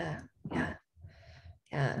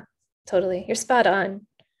 Yeah, totally. You're spot on,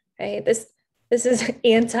 right? This is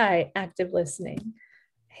anti-active listening.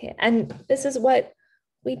 And this is what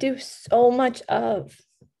we do so much of,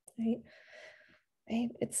 right?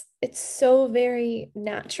 It's so very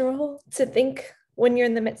natural to think when you're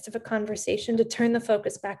in the midst of a conversation to turn the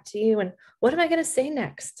focus back to you and what am I going to say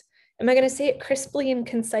next? Am I going to say it crisply and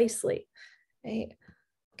concisely? Right?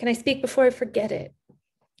 Can I speak before I forget it?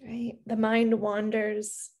 Right? The mind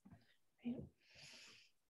wanders. Right?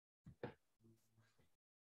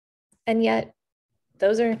 And yet,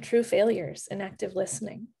 those are true failures in active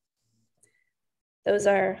listening. Those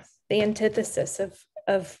are the antithesis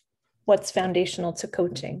of what's foundational to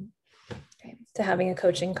coaching, okay, to having a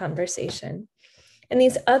coaching conversation. And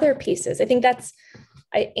these other pieces, I think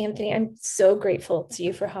Anthony, I'm so grateful to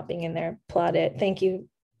you for hopping in there. Applaud it. Thank you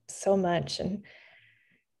so much.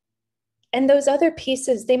 And those other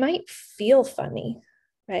pieces, they might feel funny,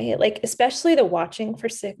 right? Like, especially the watching for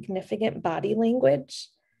significant body language.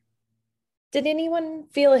 Did anyone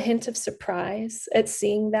feel a hint of surprise at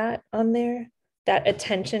seeing that on there? That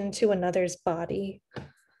attention to another's body?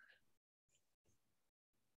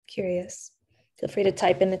 Curious. Feel free to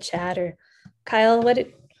type in the chat. Or Kyle,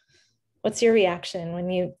 what's your reaction when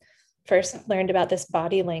you first learned about this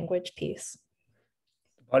body language piece?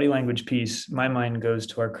 Body language piece, my mind goes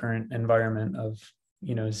to our current environment of,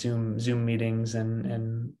 Zoom meetings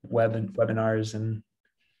and webinars and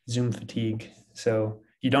Zoom fatigue. So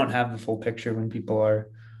you don't have the full picture when people are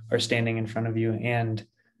standing in front of you, and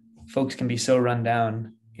folks can be so run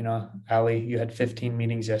down. Allie, you had 15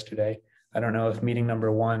 meetings yesterday. I don't know if meeting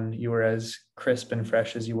number 1, you were as crisp and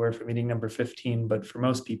fresh as you were for meeting number 15, but for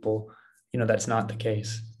most people, that's not the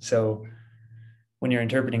case. So when you're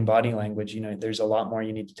interpreting body language, there's a lot more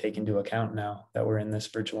you need to take into account now that we're in this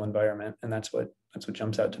virtual environment. And that's what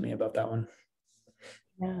jumps out to me about that one.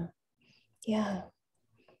 Yeah.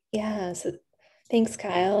 So thanks,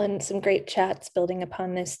 Kyle. And some great chats building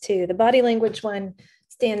upon this too. The body language one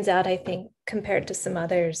is stands out, I think, compared to some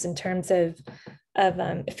others in terms of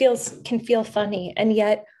can feel funny, and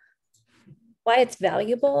yet why it's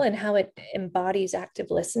valuable and how it embodies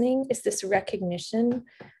active listening is this recognition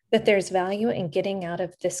that there's value in getting out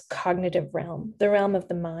of this cognitive realm, the realm of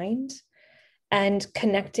the mind, and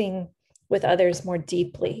connecting with others more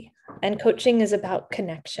deeply. And coaching is about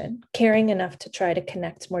connection, caring enough to try to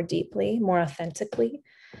connect more deeply, more authentically,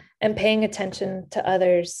 and paying attention to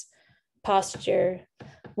others' posture,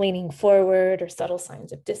 leaning forward, or subtle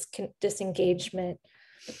signs of disengagement.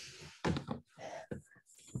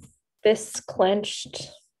 Fists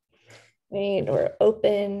clenched, right, or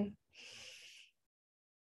open,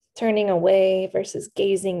 turning away versus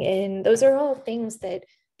gazing in. Those are all things that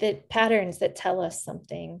patterns that tell us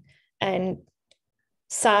something. And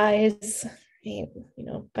sighs,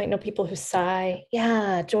 I know people who sigh,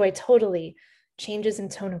 yeah, joy, totally. Changes in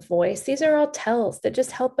tone of voice. These are all tells that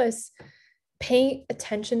just help us pay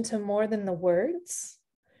attention to more than the words,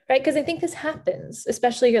 right? Because I think this happens,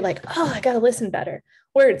 especially you're like, oh, I got to listen better.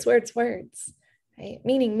 Words, words, words, right?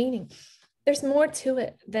 Meaning. There's more to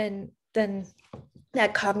it than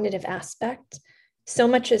that cognitive aspect. So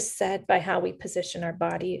much is said by how we position our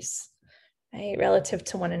bodies, right, relative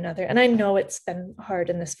to one another. And I know it's been hard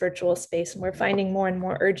in this virtual space, and we're finding more and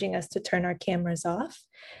more urging us to turn our cameras off.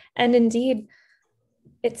 And indeed,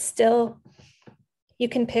 it's still, you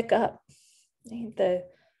can pick up the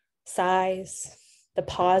sighs, the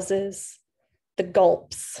pauses, the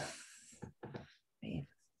gulps, right?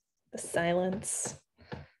 The silence,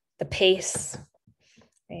 the pace,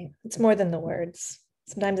 right? It's more than the words.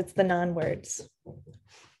 Sometimes it's the non-words.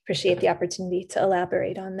 Appreciate the opportunity to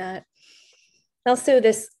elaborate on that. Also,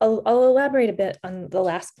 I'll elaborate a bit on the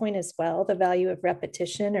last point as well, the value of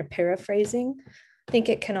repetition or paraphrasing. I think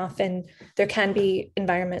there can be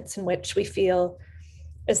environments in which we feel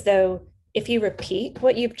as though if you repeat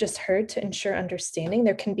what you've just heard to ensure understanding,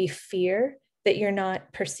 there can be fear that you're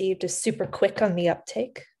not perceived as super quick on the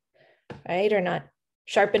uptake, right? Or not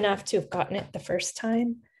sharp enough to have gotten it the first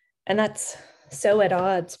time. And that's so at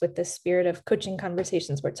odds with the spirit of coaching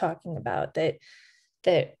conversations we're talking about,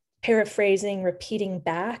 that paraphrasing, repeating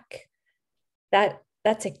back,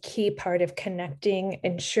 that's a key part of connecting,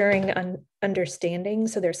 ensuring understanding.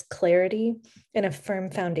 So there's clarity and a firm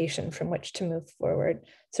foundation from which to move forward.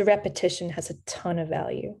 So repetition has a ton of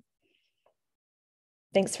value.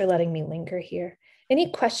 Thanks for letting me linger here. Any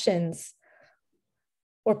questions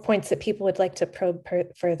or points that people would like to probe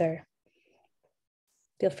further?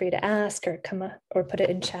 Feel free to ask or come up or put it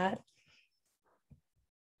in chat.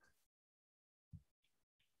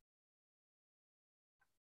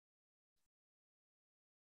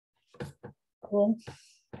 Cool.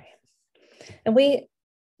 And we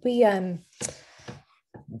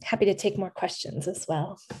happy to take more questions as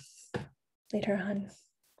well later on.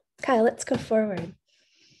 Kyle, let's go forward.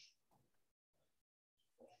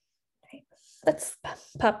 Right. Let's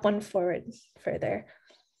pop one forward further.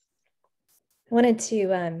 I wanted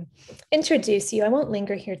to introduce you. I won't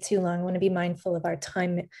linger here too long. I want to be mindful of our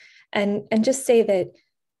time and just say that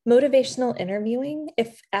motivational interviewing,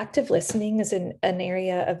 if active listening is an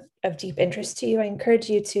area of deep interest to you, I encourage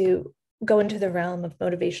you to go into the realm of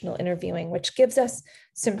motivational interviewing, which gives us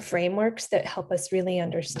some frameworks that help us really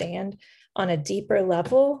understand on a deeper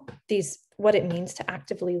level what it means to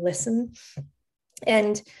actively listen.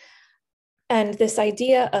 And this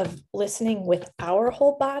idea of listening with our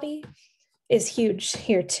whole body is huge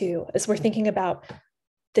here too, as we're thinking about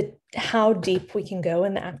how deep we can go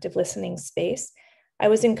in the active listening space. I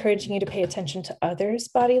was encouraging you to pay attention to others'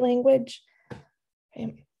 body language.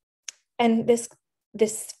 And this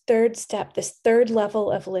third step, this third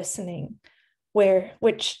level of listening,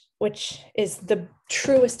 which is the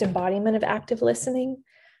truest embodiment of active listening,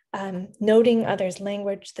 noting others'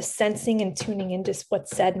 language, the sensing and tuning into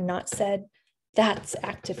what's said and not said, that's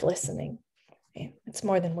active listening. It's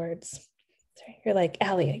more than words. You're like,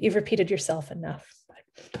 Allie, you've repeated yourself enough.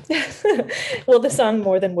 Will the song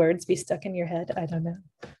More Than Words be stuck in your head? I don't know.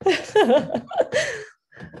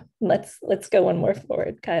 Let's go one more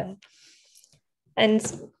forward, Kyle. And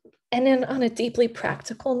then on a deeply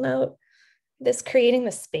practical note, this creating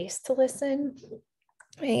the space to listen,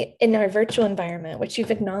 right, in our virtual environment, which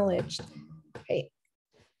you've acknowledged, right?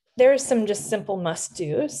 There are some just simple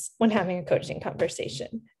must-dos when having a coaching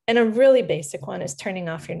conversation. And a really basic one is turning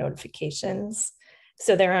off your notifications,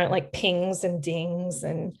 so there aren't like pings and dings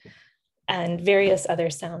and various other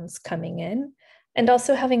sounds coming in. And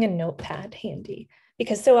also having a notepad handy,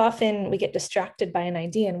 because so often we get distracted by an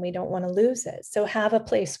idea and we don't want to lose it. So have a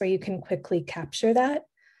place where you can quickly capture that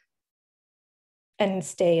and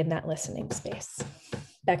stay in that listening space.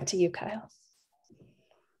 Back to you, Kyle.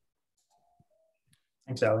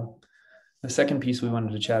 Thanks, Allie. The second piece we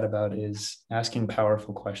wanted to chat about is asking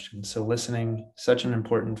powerful questions. So listening, such an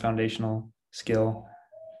important foundational skill.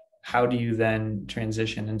 How do you then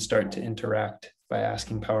transition and start to interact by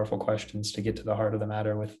asking powerful questions to get to the heart of the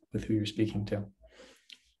matter with who you're speaking to?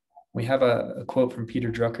 We have a quote from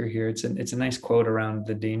Peter Drucker here. It's a nice quote around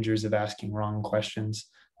the dangers of asking wrong questions,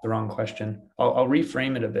 the wrong question. I'll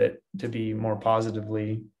reframe it a bit to be more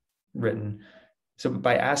positively written. So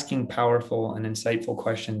by asking powerful and insightful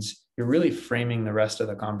questions, you're really framing the rest of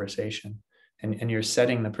the conversation, and you're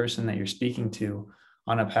setting the person that you're speaking to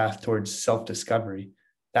on a path towards self-discovery.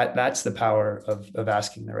 That's the power of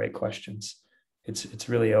asking the right questions. It's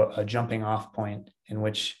really a jumping off point in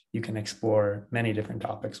which you can explore many different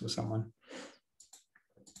topics with someone.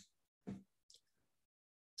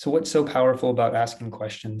 So what's so powerful about asking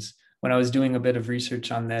questions? When I was doing a bit of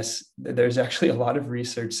research on this, there's actually a lot of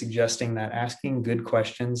research suggesting that asking good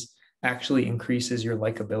questions actually increases your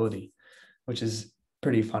likability, which is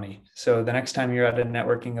pretty funny. So the next time you're at a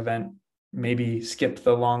networking event, maybe skip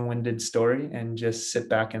the long-winded story and just sit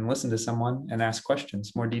back and listen to someone and ask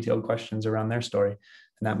questions, more detailed questions around their story.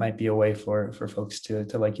 And that might be a way for folks to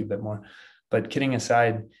like you a bit more. But kidding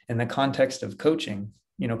aside, in the context of coaching,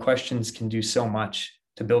 questions can do so much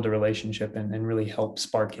to build a relationship and really help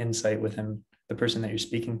spark insight within the person that you're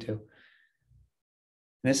speaking to. And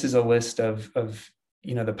this is a list of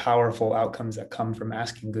the powerful outcomes that come from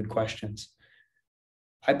asking good questions.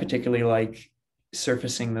 I particularly like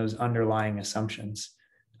surfacing those underlying assumptions.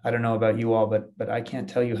 I don't know about you all, but I can't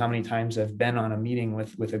tell you how many times I've been on a meeting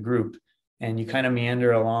with a group, and you kind of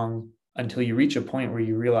meander along until you reach a point where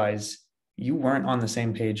you realize you weren't on the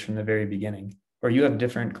same page from the very beginning, or you have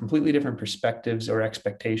completely different perspectives or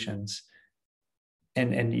expectations,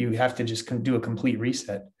 and you have to just do a complete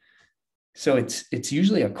reset. So it's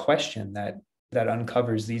usually a question that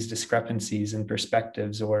uncovers these discrepancies in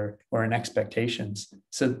perspectives or in expectations.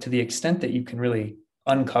 So to the extent that you can really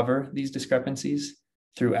uncover these discrepancies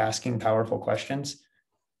through asking powerful questions,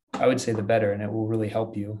 I would say the better, and it will really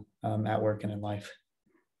help you at work and in life.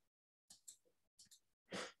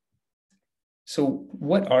 So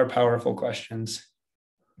what are powerful questions?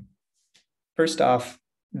 First off,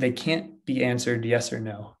 they can't be answered yes or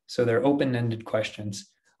no. So they're open-ended questions.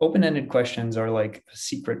 Open-ended questions are like a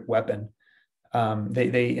secret weapon.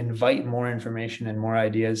 They invite more information and more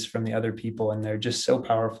ideas from the other people, and they're just so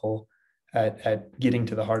powerful at getting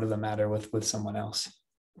to the heart of the matter with someone else.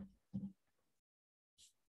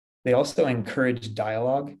 They also encourage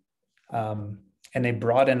dialogue, and they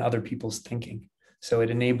broaden other people's thinking. So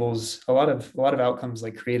it enables a lot of outcomes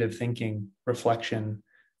like creative thinking, reflection,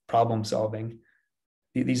 problem solving.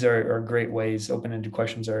 These are great ways. Open-ended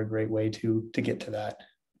questions are a great way to get to that.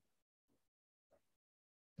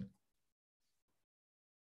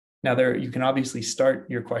 Now, you can obviously start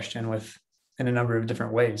your question in a number of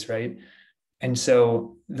different ways, right? And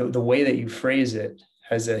so the way that you phrase it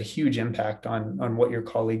has a huge impact on what your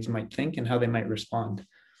colleagues might think and how they might respond.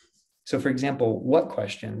 So for example, what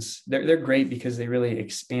questions? They're great because they really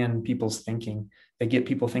expand people's thinking. They get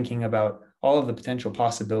people thinking about all of the potential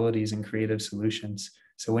possibilities and creative solutions.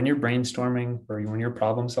 So when you're brainstorming or when you're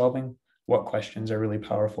problem solving, what questions are really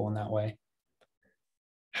powerful in that way?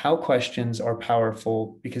 How questions are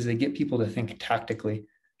powerful because they get people to think tactically.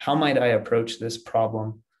 How might I approach this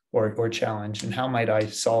problem or challenge, and how might I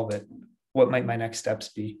solve it? What might my next steps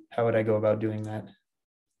be? How would I go about doing that?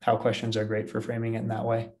 How questions are great for framing it in that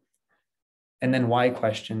way. And then why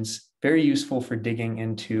questions, very useful for digging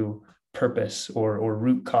into purpose or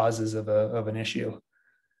root causes of an issue.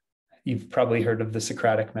 You've probably heard of the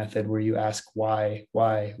Socratic method, where you ask why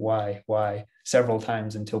several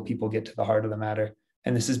times until people get to the heart of the matter.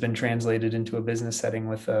 And this has been translated into a business setting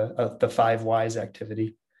with the 5 whys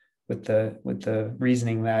activity, with the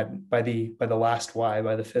reasoning that by the last why,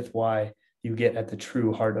 by the 5th why, you get at the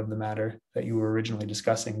true heart of the matter that you were originally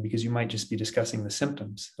discussing, because you might just be discussing the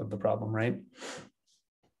symptoms of the problem, right?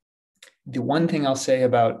 The one thing I'll say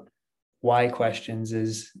about why questions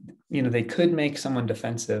is, they could make someone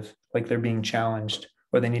defensive, like they're being challenged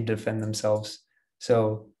or they need to defend themselves.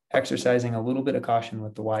 So exercising a little bit of caution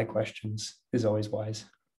with the why questions is always wise.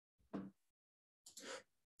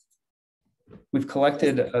 We've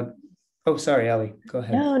collected oh, sorry, Allie, go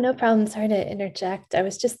ahead. No problem. Sorry to interject. I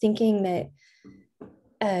was just thinking that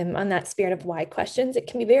on that spirit of why questions, it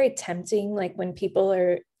can be very tempting. Like when people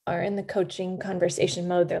are in the coaching conversation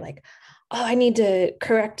mode, they're like, oh, I need to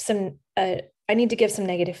correct I need to give some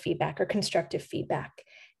negative feedback or constructive feedback.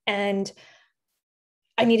 And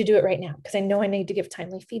I need to do it right now because I know I need to give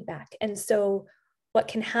timely feedback. And so what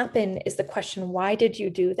can happen is the question, why did you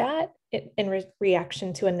do that? In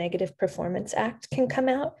reaction to a negative performance act can come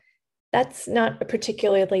out. That's not a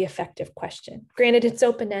particularly effective question. Granted, it's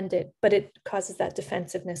open-ended, but it causes that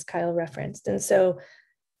defensiveness Kyle referenced. And so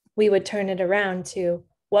we would turn it around to,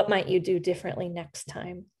 what might you do differently next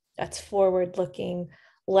time? That's forward-looking,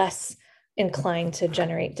 less inclined to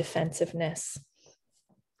generate defensiveness.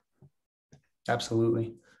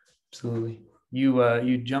 Absolutely. Absolutely.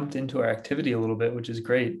 You jumped into our activity a little bit, which is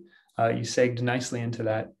great. You segged nicely into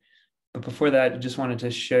that. But before that, I just wanted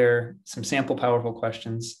to share some sample powerful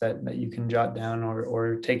questions that you can jot down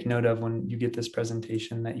or take note of when you get this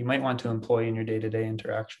presentation that you might want to employ in your day-to-day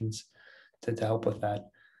interactions to help with that.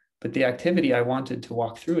 But the activity I wanted to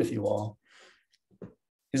walk through with you all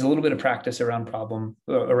is a little bit of practice around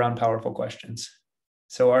powerful questions.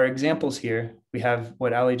 So our examples here, we have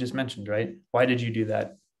what Ali just mentioned, right? Why did you do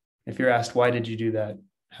that? If you're asked, why did you do that?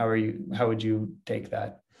 How would you take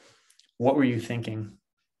that? What were you thinking?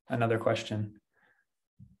 Another question.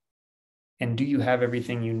 And do you have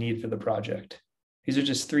everything you need for the project? These are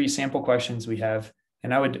just 3 sample questions we have.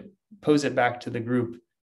 And I would pose it back to the group.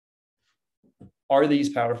 Are these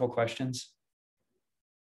powerful questions?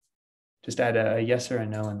 Just add a yes or a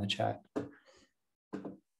no in the chat.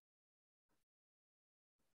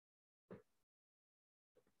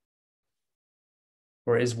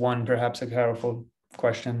 Or is one perhaps a powerful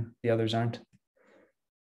question, the others aren't?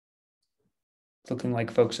 It's looking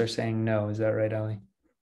like folks are saying no. Is that right, Ali?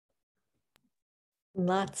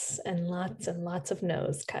 Lots and lots and lots of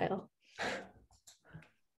no's, Kyle.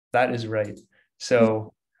 That is right.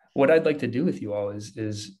 So what I'd like to do with you all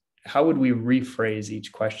is how would we rephrase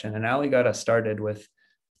each question? And Ali got us started with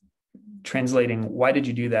translating, why did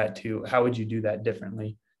you do that, to how would you do that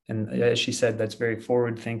differently? And as she said, that's very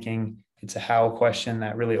forward thinking. It's a how question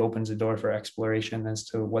that really opens the door for exploration as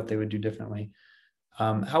to what they would do differently.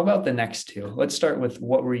 How about the next 2? Let's start with,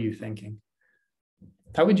 what were you thinking?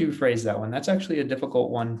 How would you phrase that one? That's actually a difficult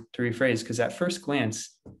one to rephrase, because at first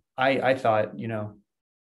glance, I thought,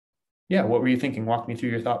 yeah, what were you thinking? Walk me through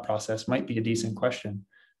your thought process might be a decent question.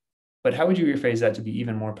 But how would you rephrase that to be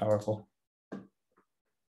even more powerful?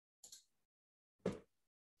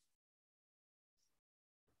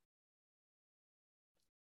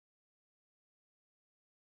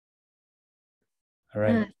 All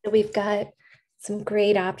right. So we've got some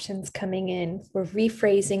great options coming in. We're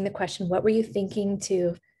rephrasing the question, what were you thinking,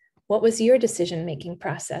 to what was your decision-making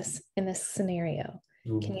process in this scenario?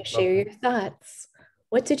 Ooh, can you share your thoughts?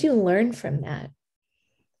 What did you learn from that?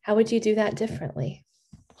 How would you do that differently?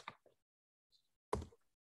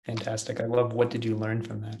 Fantastic. I love, what did you learn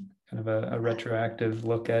from that? Kind of a retroactive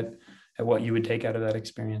look at what you would take out of that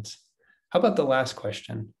experience. How about the last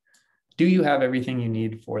question? Do you have everything you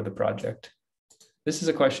need for the project? This is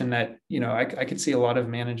a question that, I could see a lot of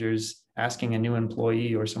managers asking a new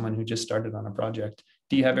employee or someone who just started on a project.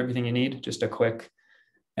 Do you have everything you need? Just a quick,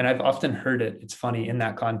 and I've often heard it, it's funny in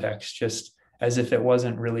that context, just as if it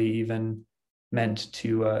wasn't really even meant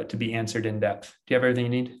to be answered in depth. Do you have everything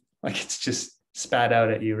you need? Like, it's just spat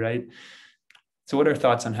out at you, right? So what are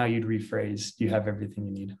thoughts on how you'd rephrase, do you have everything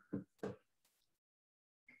you need?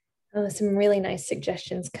 Oh, some really nice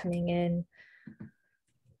suggestions coming in.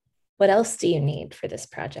 What else do you need for this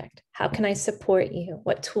project? How can I support you?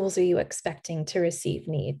 What tools are you expecting to receive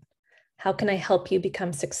need? How can I help you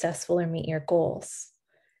become successful or meet your goals?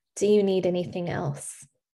 Do you need anything else?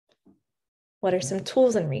 What are some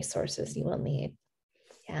tools and resources you will need?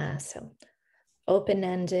 Yeah, so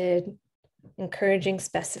open-ended, encouraging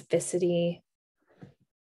specificity.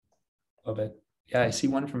 Love it. Yeah, I see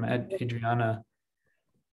one from Adriana.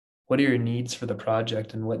 What are your needs for the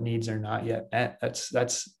project and what needs are not yet met?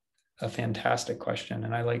 That's a fantastic question.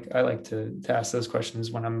 And I like to ask those questions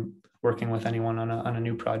when I'm working with anyone on a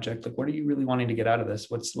new project. Like, what are you really wanting to get out of this?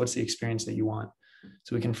 What's the experience that you want?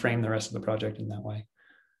 So we can frame the rest of the project in that way.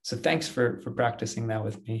 So thanks for practicing that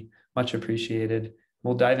with me. Much appreciated.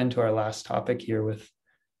 We'll dive into our last topic here with,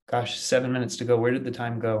 7 minutes to go. Where did the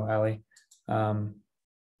time go, Ali?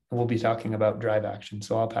 We'll be talking about drive action.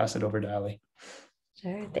 So I'll pass it over to Ali.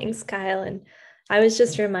 Sure. Thanks, Kyle. And I was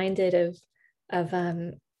just reminded of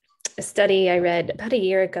a study I read about a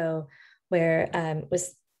year ago where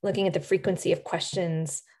was looking at the frequency of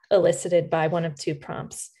questions elicited by one of 2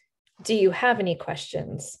 prompts. Do you have any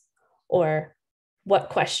questions? Or what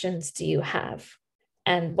questions do you have?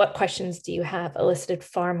 And what questions do you have elicited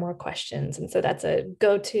far more questions. And so that's a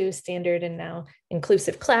go-to standard in now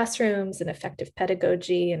inclusive classrooms and effective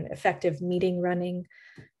pedagogy and effective meeting running,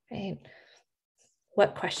 right?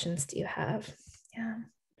 What questions do you have? Yeah.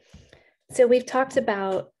 So we've talked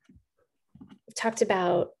about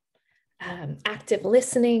active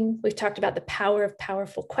listening. We've talked about the power of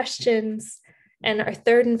powerful questions. And our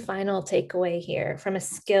third and final takeaway here from a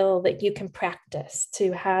skill that you can practice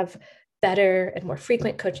to have better and more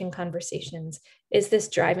frequent coaching conversations is this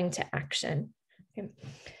driving to action. Okay.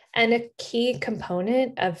 And a key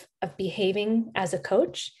component of behaving as a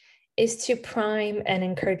coach is to prime and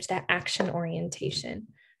encourage that action orientation,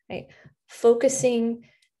 right? Focusing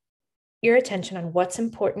your attention on what's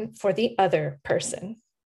important for the other person,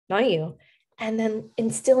 not you, and then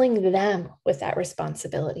instilling them with that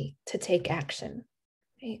responsibility to take action,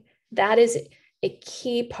 right? That is a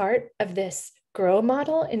key part of this grow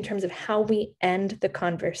model in terms of how we end the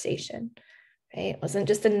conversation, right? It wasn't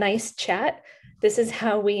just a nice chat. This is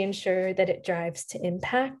how we ensure that it drives to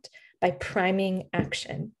impact by priming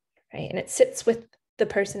action, right? And it sits with the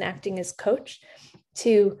person acting as coach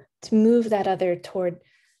to move that other toward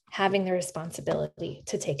having the responsibility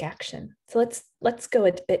to take action. So let's go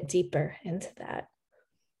a bit deeper into that.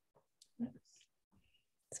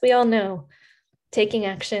 As we all know, taking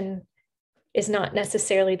action is not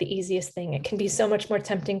necessarily the easiest thing. It can be so much more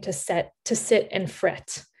tempting to sit and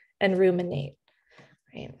fret and ruminate,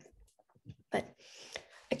 right? But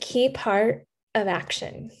a key part of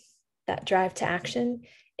action, that drive to action,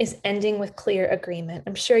 is ending with clear agreement.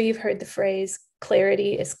 I'm sure you've heard the phrase,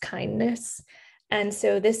 clarity is kindness. And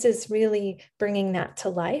so this is really bringing that to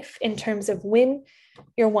life in terms of when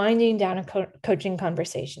you're winding down a coaching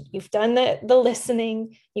conversation. You've done the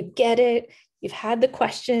listening, you get it, you've had the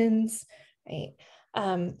questions, right?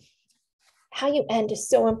 How you end is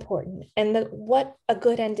so important. And what a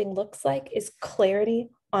good ending looks like is clarity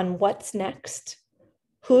on what's next,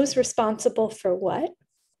 who's responsible for what,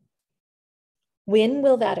 when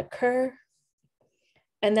will that occur,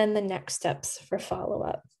 and then the next steps for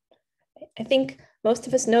follow-up. I think most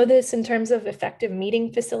of us know this in terms of effective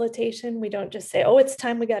meeting facilitation. We don't just say, oh, it's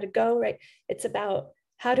time, we got to go, right? It's about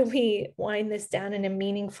how do we wind this down in a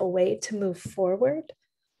meaningful way to move forward,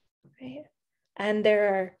 right? And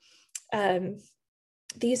there are,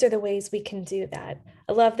 these are the ways we can do that.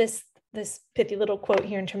 I love this pithy little quote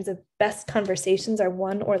here in terms of best conversations are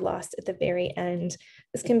won or lost at the very end.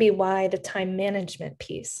 This can be why the time management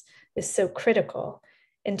piece is so critical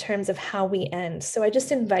in terms of how we end. So I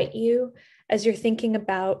just invite you, as you're thinking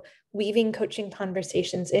about weaving coaching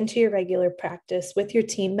conversations into your regular practice with your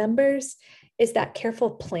team members, is that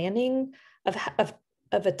careful planning of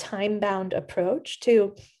a time-bound approach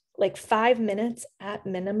to like 5 minutes at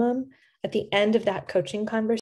minimum at the end of that coaching conversation